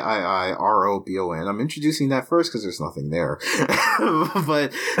Kiirobon, Kiirobon. I'm introducing that first because there's nothing there.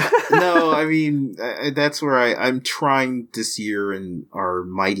 But no, I mean, that's where I'm trying this year in our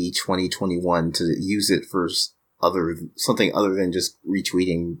mighty 2021 to use it for something other than just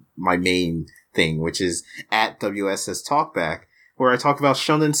retweeting my main thing, which is at WSS Talkback, where I talk about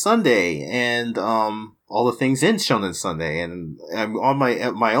Shonen Sunday and all the things in Shonen Sunday, and I'm on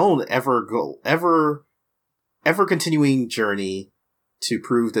my own ever continuing journey to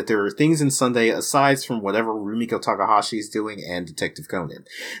prove that there are things in Sunday aside from whatever Rumiko Takahashi is doing and Detective Conan.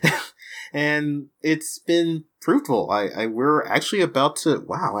 And it's been fruitful. We're actually about to,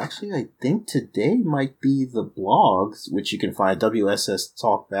 I think today might be the blogs, which you can find at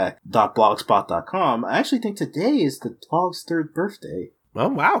wsstalkback.blogspot.com. I actually think today is the blog's 3rd birthday. Oh,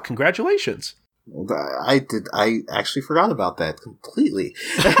 wow. Congratulations. I actually forgot about that completely.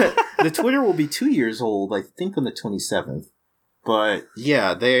 The Twitter will be 2 years old, I think on the 27th. But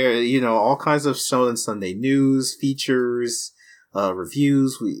yeah, there, all kinds of Shonen Sunday news, features,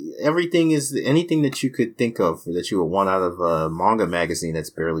 reviews. Everything is anything that you could think of that you would want out of a manga magazine that's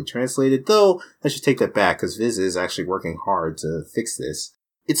barely translated. Though I should take that back because Viz is actually working hard to fix this.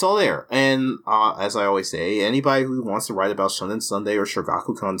 It's all there. And as I always say, anybody who wants to write about Shonen Sunday or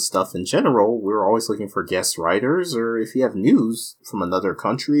Shogakukan stuff in general, we're always looking for guest writers. Or if you have news from another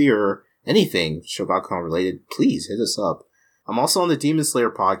country or anything Shogakukan related, please hit us up. I'm also on the Demon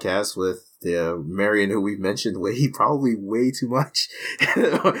Slayer podcast with the Marion, who we've mentioned probably way too much.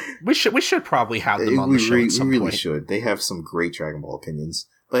 we should probably have them on the show at some point. We really should. They have some great Dragon Ball opinions.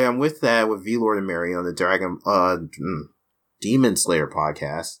 But I'm with V-Lord and Marion on the Demon Slayer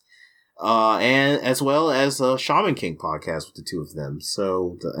podcast, and as well as a Shaman King podcast with the two of them.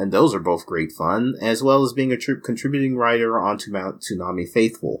 So, and those are both great fun, as well as being a contributing writer on Toonami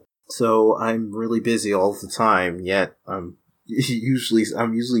Faithful. So I'm really busy all the time, yet I'm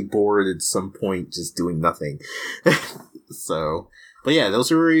usually bored at some point just doing nothing. So, but yeah,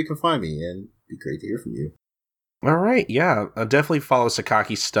 those are where you can find me, and it'd be great to hear from you. All right, yeah, I'll definitely follow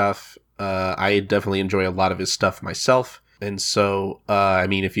Sakaki's stuff. I definitely enjoy a lot of his stuff myself. And so, I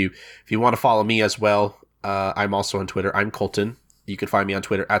mean, if you want to follow me as well, I'm also on Twitter. I'm Colton. You can find me on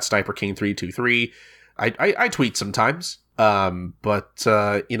Twitter at SniperKing323. I tweet sometimes. But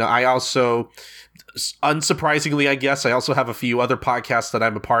I also, unsurprisingly, I guess, I also have a few other podcasts that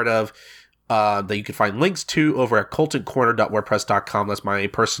I'm a part of that you can find links to over at coltoncorner.wordpress.com. That's my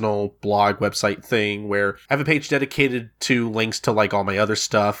personal blog website thing where I have a page dedicated to links to like all my other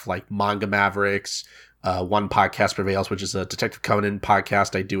stuff, like Manga Mavericks, One Podcast Prevails, which is a Detective Conan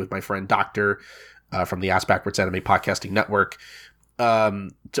podcast I do with my friend Doctor from the Ass Backwards Anime Podcasting Network. A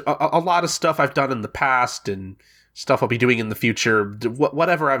lot of stuff I've done in the past and stuff I'll be doing in the future.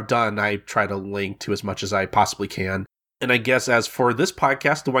 Whatever I've done, I try to link to as much as I possibly can. And I guess as for this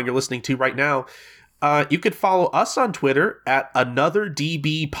podcast, the one you're listening to right now, you could follow us on Twitter at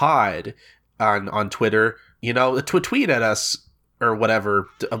AnotherDBPod on Twitter. Tweet at us or whatever,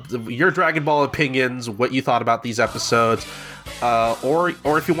 your Dragon Ball opinions, what you thought about these episodes,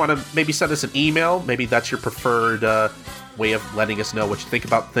 or if you want to maybe send us an email, maybe that's your preferred way of letting us know what you think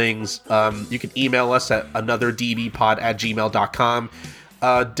about things. You can email us at anotherdbpod@gmail.com.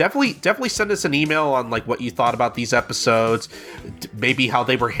 Definitely send us an email on like what you thought about these episodes, maybe how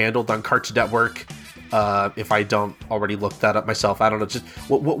they were handled on Cartoon Network. If I don't already look that up myself, I don't know. Just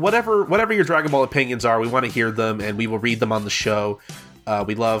whatever your Dragon Ball opinions are, we want to hear them and we will read them on the show.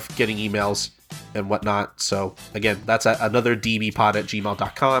 We love getting emails and whatnot. So again, that's at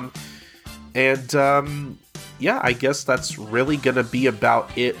anotherdbpod@gmail.com. And yeah, I guess that's really going to be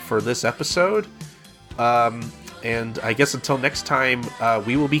about it for this episode. And I guess until next time,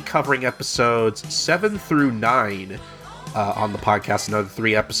 we will be covering episodes 7 through 9 on the podcast. Another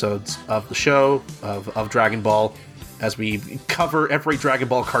 3 episodes of the show, of Dragon Ball, as we cover every Dragon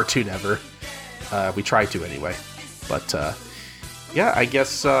Ball cartoon ever. We try to anyway. But yeah, I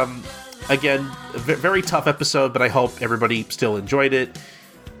guess, again, very tough episode, but I hope everybody still enjoyed it.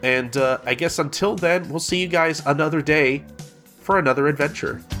 And I guess until then, we'll see you guys another day for another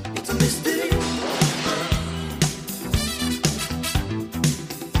adventure. It's a mystery.